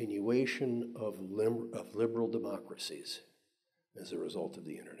continuation of liberal democracies as a result of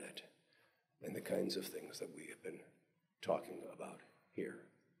the internet and the kinds of things that we have been talking about here.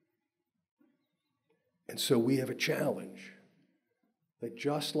 And so we have a challenge that,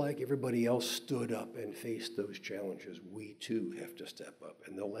 just like everybody else stood up and faced those challenges, we too have to step up.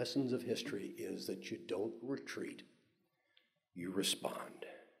 And the lessons of history is that you don't retreat, you respond.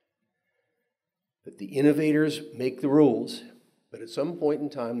 That the innovators make the rules, but at some point in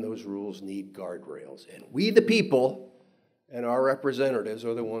time, those rules need guardrails. And we, the people, and our representatives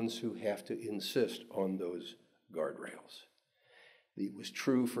are the ones who have to insist on those guardrails. It was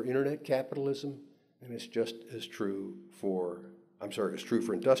true for internet capitalism, and it's just as true for, it's true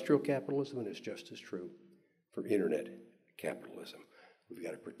for industrial capitalism, and it's just as true for internet capitalism. We've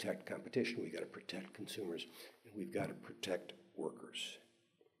got to protect competition, we've got to protect consumers, and we've got to protect workers.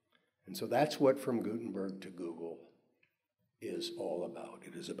 And so that's what From Gutenberg to Google is all about.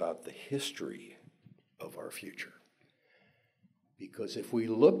 It is about the history of our future. Because if we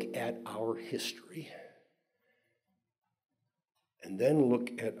look at our history and then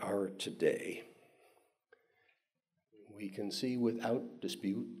look at our today, we can see without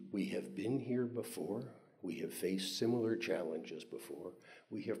dispute we have been here before, we have faced similar challenges before,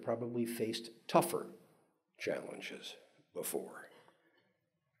 we have probably faced tougher challenges before.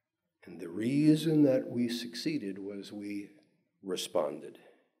 And the reason that we succeeded was we responded.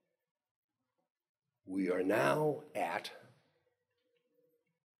 We are now at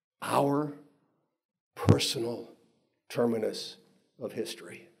our personal terminus of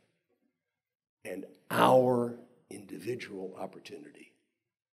history and our individual opportunity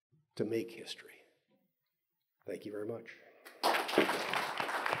to make history. Thank you very much.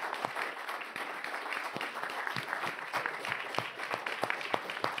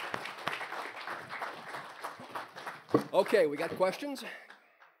 Okay, we got questions?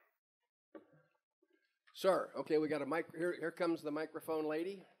 Sir, okay, we got a mic. Here comes the microphone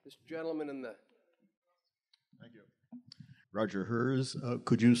lady. This gentleman in the... Thank you. Roger Hers,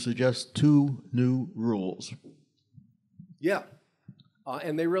 could you suggest 2 new rules? Yeah,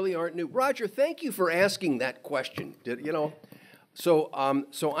 and they really aren't new. Roger, thank you for asking that question. So I'm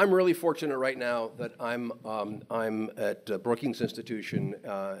really fortunate right now that I'm at Brookings Institution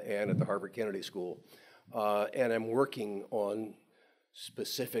and at the Harvard Kennedy School, and I'm working on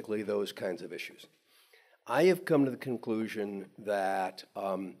specifically those kinds of issues. I have come to the conclusion that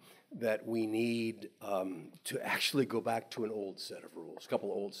that we need to actually go back to an old set of rules, a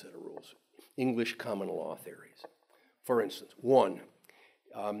couple of old set of rules, English common law theories. For instance, one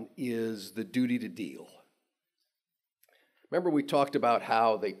is the duty to deal. Remember we talked about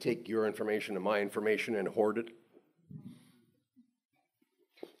how they take your information and my information and hoard it?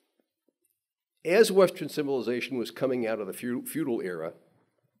 As Western civilization was coming out of the feudal era,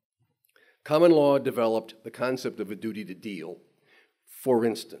 common law developed the concept of a duty to deal. For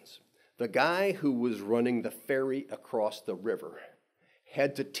instance, the guy who was running the ferry across the river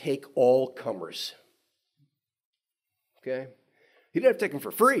had to take all comers. Okay? He didn't have to take them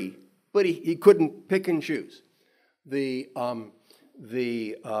for free, but he couldn't pick and choose. The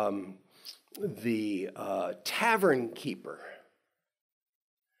tavern keeper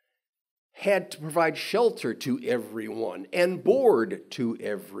had to provide shelter to everyone and board to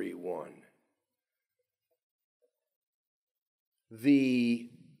everyone.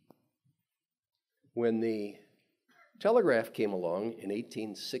 When the telegraph came along in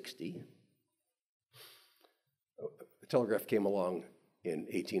 1860, the telegraph came along in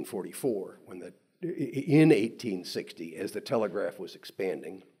 1844, in 1860, as the telegraph was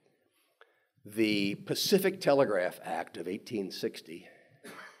expanding, the Pacific Telegraph Act of 1860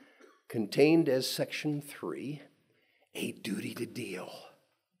 contained as Section 3 a duty to deal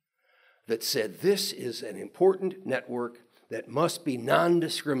that said this is an important network that must be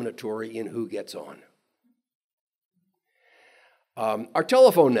non-discriminatory in who gets on. Our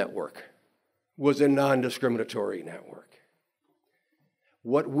telephone network was a non-discriminatory network.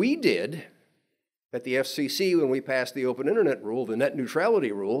 What we did at the FCC when we passed the Open Internet rule, the net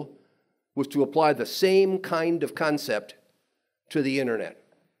neutrality rule, was to apply the same kind of concept to the internet.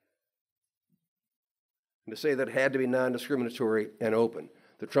 And to say that it had to be non-discriminatory and open.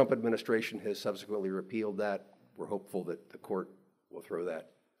 The Trump administration has subsequently repealed that. We're hopeful that the court will throw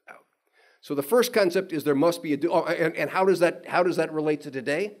that out. So the first concept is there must be and how does that relate to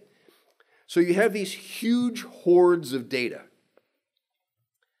today? So you have these huge hordes of data.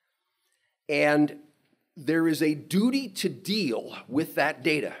 And there is a duty to deal with that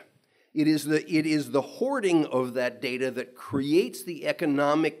data. It is the hoarding of that data that creates the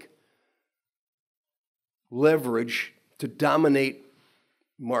economic leverage to dominate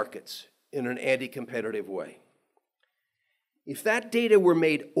markets in an anti-competitive way. If that data were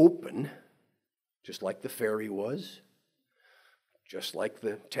made open, just like the ferry was, just like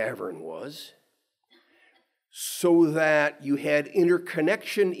the tavern was, so that you had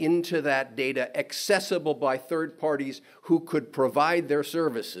interconnection into that data accessible by third parties who could provide their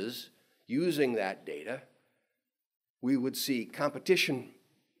services using that data, we would see competition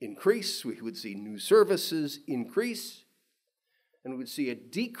increase, we would see new services increase, and we would see a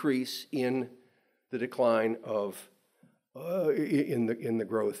decrease in the decline of in the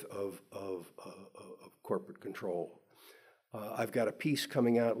growth of corporate control. I've got a piece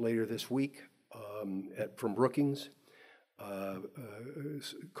coming out later this week from Brookings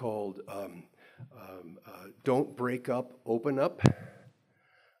called "Don't Break Up, Open Up."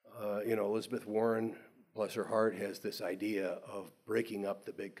 Elizabeth Warren, bless her heart, has this idea of breaking up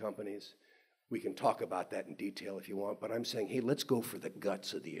the big companies. We can talk about that in detail if you want, but I'm saying, hey, let's go for the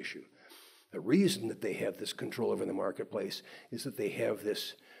guts of the issue. The reason that they have this control over the marketplace is that they have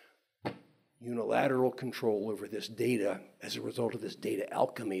this unilateral control over this data as a result of this data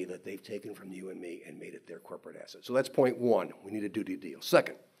alchemy that they've taken from you and me and made it their corporate asset. So that's point one. We need a duty to deal.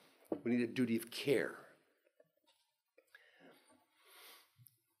 Second, we need a duty of care.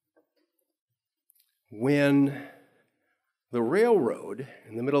 When the railroad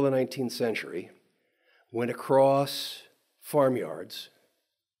in the middle of the 19th century went across farmyards,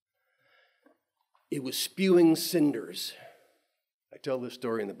 it was spewing cinders. I tell this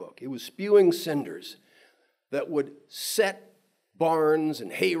story in the book. It was spewing cinders that would set barns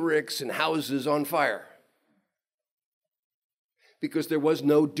and hayricks and houses on fire because there was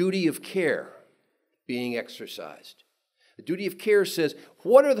no duty of care being exercised. The duty of care says,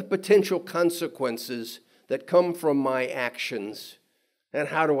 what are the potential consequences that come from my actions, and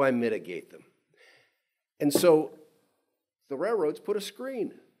how do I mitigate them? And so the railroads put a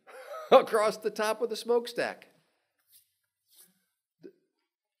screen across the top of the smokestack.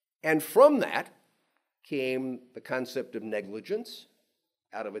 And from that came the concept of negligence.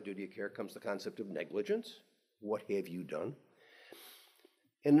 Out of a duty of care comes the concept of negligence. What have you done?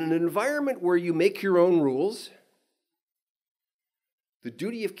 In an environment where you make your own rules, the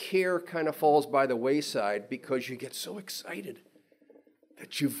duty of care kind of falls by the wayside because you get so excited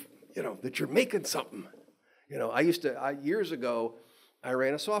that that you're making something. Years ago, I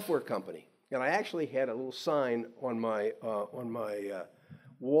ran a software company, and I actually had a little sign on my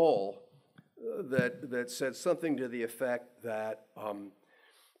wall that said something to the effect that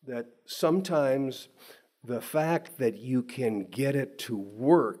that sometimes the fact that you can get it to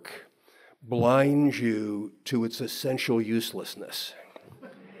work blinds you to its essential uselessness.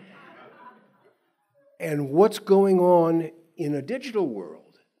 And what's going on in a digital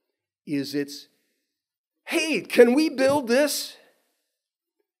world is hey, can we build this?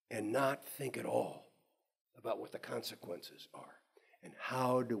 And not think at all about what the consequences are. And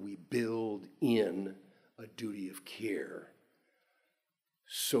how do we build in a duty of care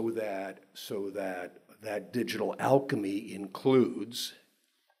so that digital alchemy includes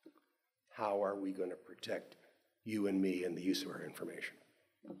how are we going to protect you and me and the use of our information?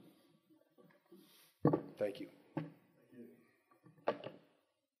 Thank you.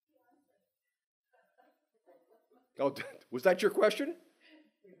 Oh, was that your question?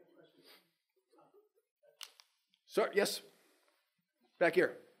 Sorry, yes. Back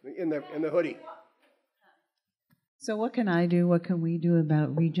here, in the hoodie. So what can I do? What can we do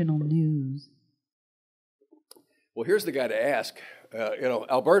about regional news? Well, here's the guy to ask.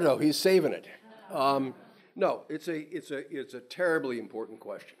 Alberto, he's saving it. No, it's a terribly important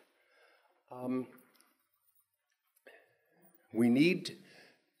question. We need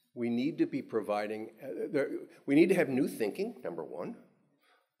to be providing. We need to have new thinking. Number one.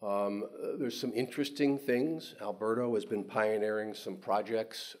 There's some interesting things. Alberto has been pioneering some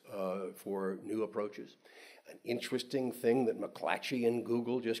projects for new approaches. An interesting thing that McClatchy and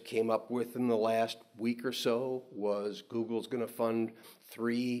Google just came up with in the last week or so was Google's going to fund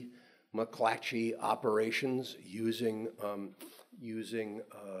 3 McClatchy operations using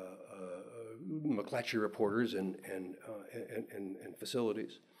McClatchy reporters and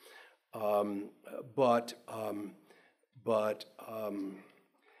facilities.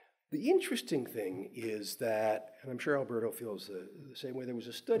 The interesting thing is that, and I'm sure Alberto feels the same way, there was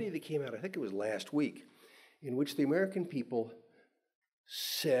a study that came out, I think it was last week, in which the American people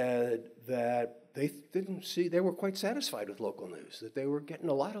said that they were quite satisfied with local news, that they were getting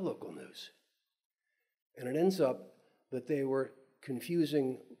a lot of local news. And it ends up that they were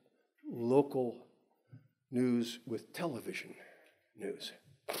confusing local news with television news.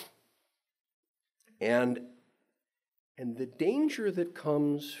 And the danger that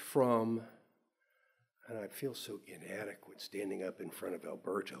comes from, and I feel so inadequate standing up in front of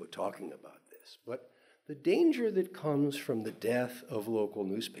Alberto talking about this, but the danger that comes from the death of local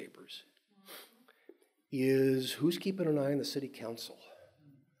newspapers is who's keeping an eye on the city council?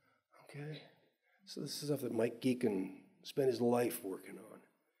 Okay? So this is stuff that Mike Geekin spent his life working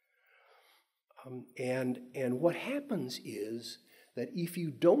on. And what happens is that if you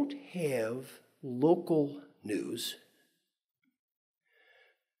don't have local news,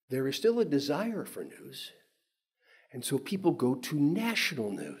 there is still a desire for news, and so people go to national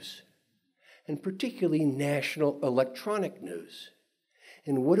news, and particularly national electronic news.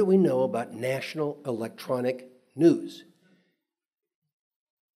 And what do we know about national electronic news?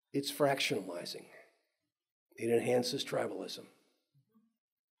 It's fractionalizing. It enhances tribalism.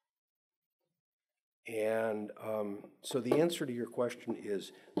 And so the answer to your question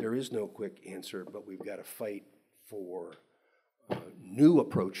is there is no quick answer, but we've got to fight for new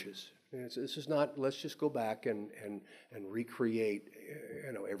approaches. This is not, let's just go back and recreate,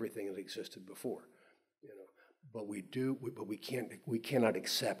 everything that existed before. But we cannot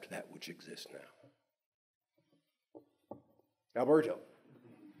accept that which exists now. Alberto.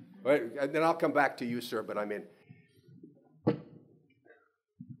 Right, and then I'll come back to you, sir, but I'm in.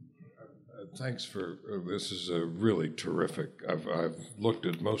 Thanks for this is really terrific. I've looked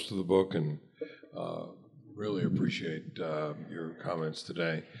at most of the book and really appreciate your comments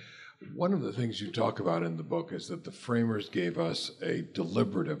today. One of the things you talk about in the book is that the framers gave us a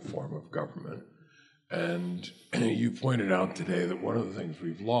deliberative form of government, and you pointed out today that one of the things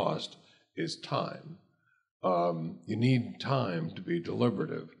we've lost is time. You need time to be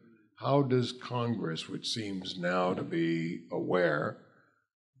deliberative. How does Congress, which seems now to be aware,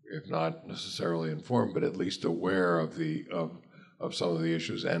 if not necessarily informed, but at least aware of some of the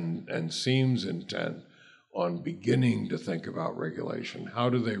issues and seems intent on beginning to think about regulation, how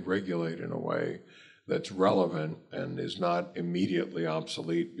do they regulate in a way that's relevant and is not immediately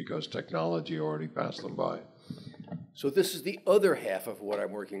obsolete because technology already passed them by. So this is the other half of what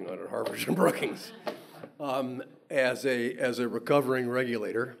I'm working on at Harvard and Brookings. As a recovering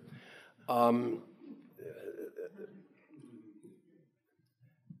regulator,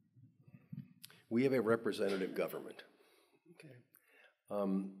 we have a representative government. Okay.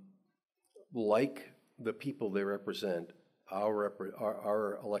 Like the people they represent,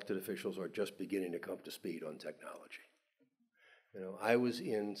 our elected officials are just beginning to come to speed on technology. You know, I was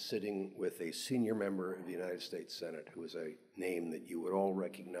sitting with a senior member of the United States Senate, who is a name that you would all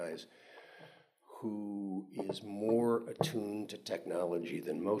recognize, who is more attuned to technology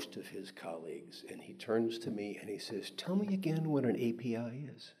than most of his colleagues. And he turns to me and he says, "Tell me again what an API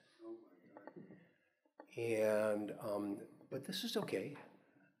is." And, but this is okay.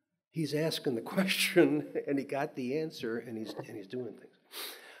 He's asking the question, and he got the answer, and he's doing things.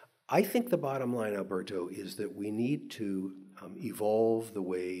 I think the bottom line, Alberto, is that we need to evolve the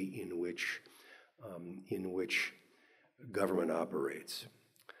way in which government operates.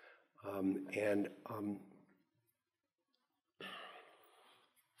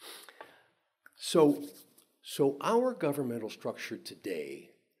 So our governmental structure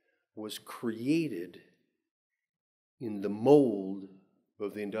today was created in the mold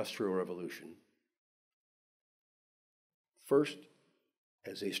of the Industrial Revolution. First,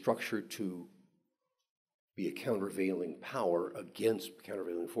 as a structure to be a countervailing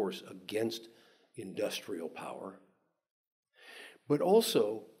force against industrial power, but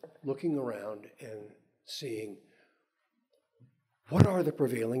also looking around and seeing what are the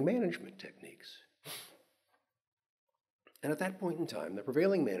prevailing management techniques. And at that point in time, the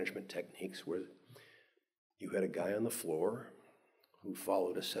prevailing management techniques were you had a guy on the floor who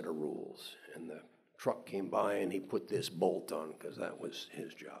followed a set of rules, and the truck came by and he put this bolt on because that was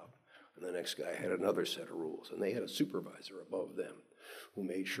his job. And the next guy had another set of rules, and they had a supervisor above them who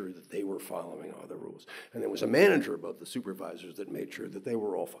made sure that they were following all the rules. And there was a manager above the supervisors that made sure that they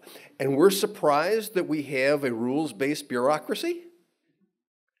were all following. And we're surprised that we have a rules-based bureaucracy?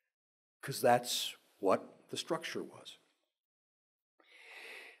 Because that's what the structure was.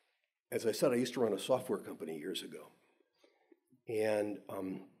 As I said, I used to run a software company years ago. And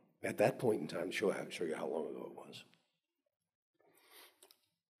at that point in time, show you how long ago it was,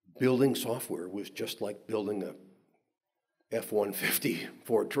 building software was just like building a F-150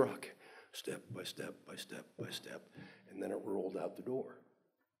 Ford truck, step by step by step by step, and then it rolled out the door.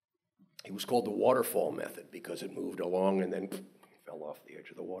 It was called the waterfall method because it moved along and then fell off the edge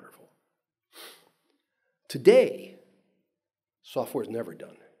of the waterfall. Today, software is never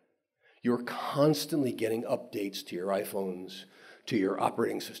done. You're constantly getting updates to your iPhones, to your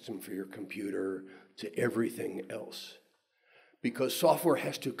operating system for your computer, to everything else. Because software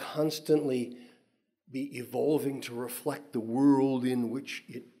has to constantly be evolving to reflect the world in which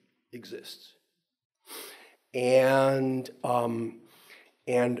it exists. And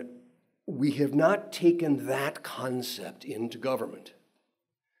we have not taken that concept into government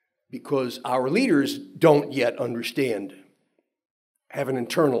because our leaders don't yet understand, haven't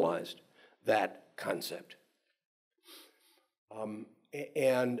internalized that concept.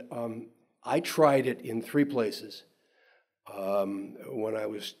 I tried it in 3 places when I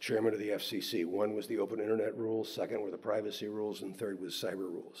was chairman of the FCC. One was the open internet rules, second were the privacy rules, and third was cyber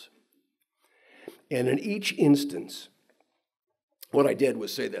rules. And in each instance, what I did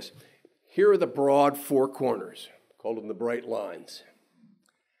was say this: here are the broad 4 corners, called them the bright lines.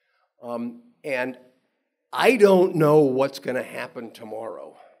 And I don't know what's going to happen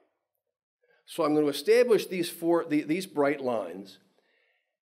tomorrow. So I'm going to establish these bright lines,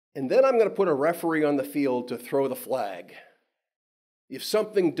 and then I'm going to put a referee on the field to throw the flag if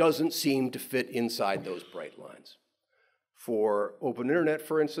something doesn't seem to fit inside those bright lines. For open internet,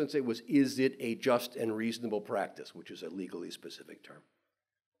 for instance, it was, is it a just and reasonable practice, which is a legally specific term.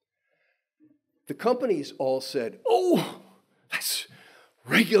 The companies all said, oh, that's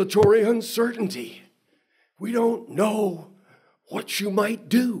regulatory uncertainty. We don't know what you might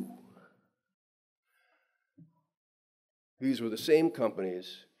do. These were the same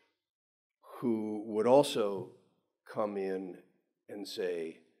companies who would also come in and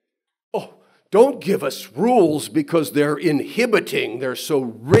say, oh, don't give us rules because they're inhibiting, they're so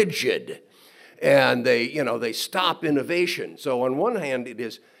rigid, and they stop innovation. So on one hand, it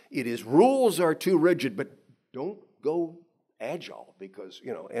is rules are too rigid, but don't go agile because,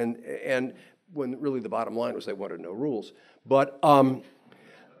 and when really the bottom line was they wanted no rules. But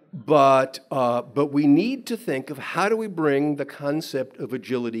we need to think of how do we bring the concept of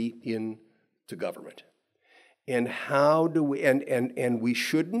agility into government, and how do we, and we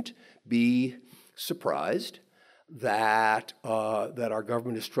shouldn't be surprised that that our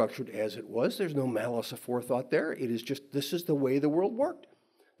government is structured as it was. There's no malice aforethought there. It is just, this is the way the world worked.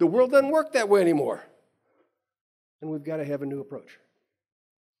 The world doesn't work that way anymore. And we've got to have a new approach.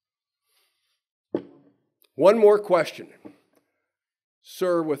 One more question.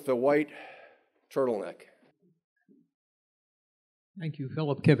 Sir with the white turtleneck. Thank you,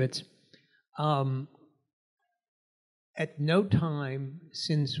 Philip Kivitz. At no time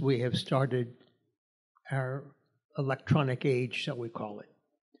since we have started our electronic age, shall we call it,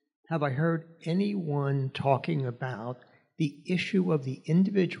 have I heard anyone talking about the issue of the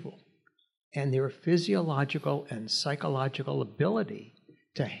individual and their physiological and psychological ability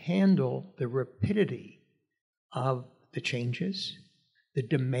to handle the rapidity of the changes, the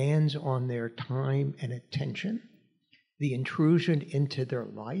demands on their time and attention, the intrusion into their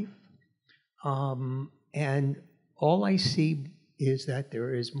life. And all I see is that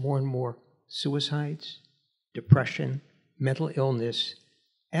there is more and more suicides, depression, mental illness,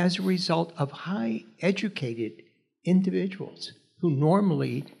 as a result of high-educated individuals who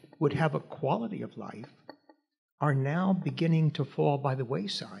normally would have a quality of life are now beginning to fall by the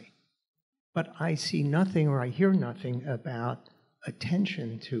wayside. But I see nothing, or I hear nothing about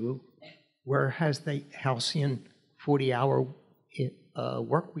attention to where has the halcyon 40-hour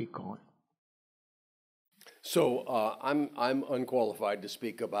work week gone. So I'm unqualified to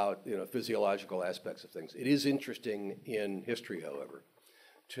speak about physiological aspects of things. It is interesting in history, however,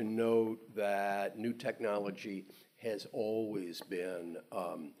 to note that new technology has always been,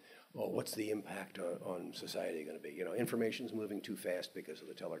 what's the impact on society going to be? Information's moving too fast because of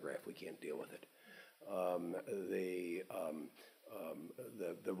the telegraph. We can't deal with it.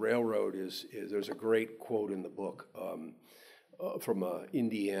 The railroad is there's a great quote in the book from an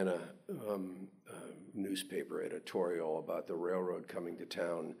Indiana newspaper editorial about the railroad coming to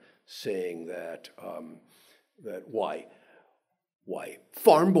town, saying that why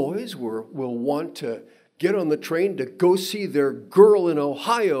farm boys will want to get on the train to go see their girl in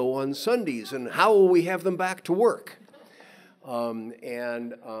Ohio on Sundays, and how will we have them back to work? I'm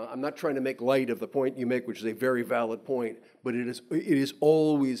not trying to make light of the point you make, which is a very valid point, but it is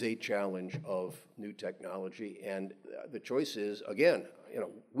always a challenge of new technology, and the choice is, again,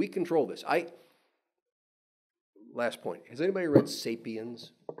 we control this. Last point. Has anybody read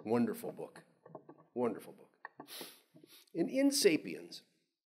 *Sapiens*? Wonderful book. Wonderful book. And in *Sapiens*,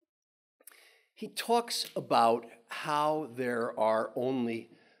 he talks about how there are only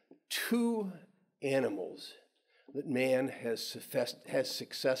two animals that man has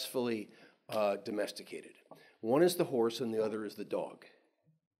successfully domesticated. One is the horse and the other is the dog.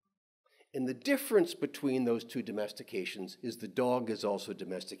 And the difference between those two domestications is the dog has also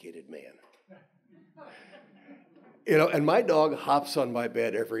domesticated man. And my dog hops on my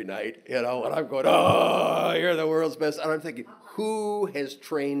bed every night, and I'm going, oh, you're the world's best. And I'm thinking, who has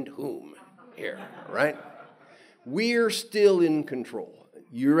trained whom here, right? We're still in control.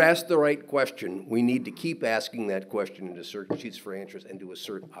 You asked the right question. We need to keep asking that question and to search sheets for answers and to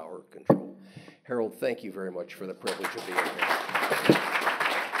assert our control. Harold, thank you very much for the privilege of being here.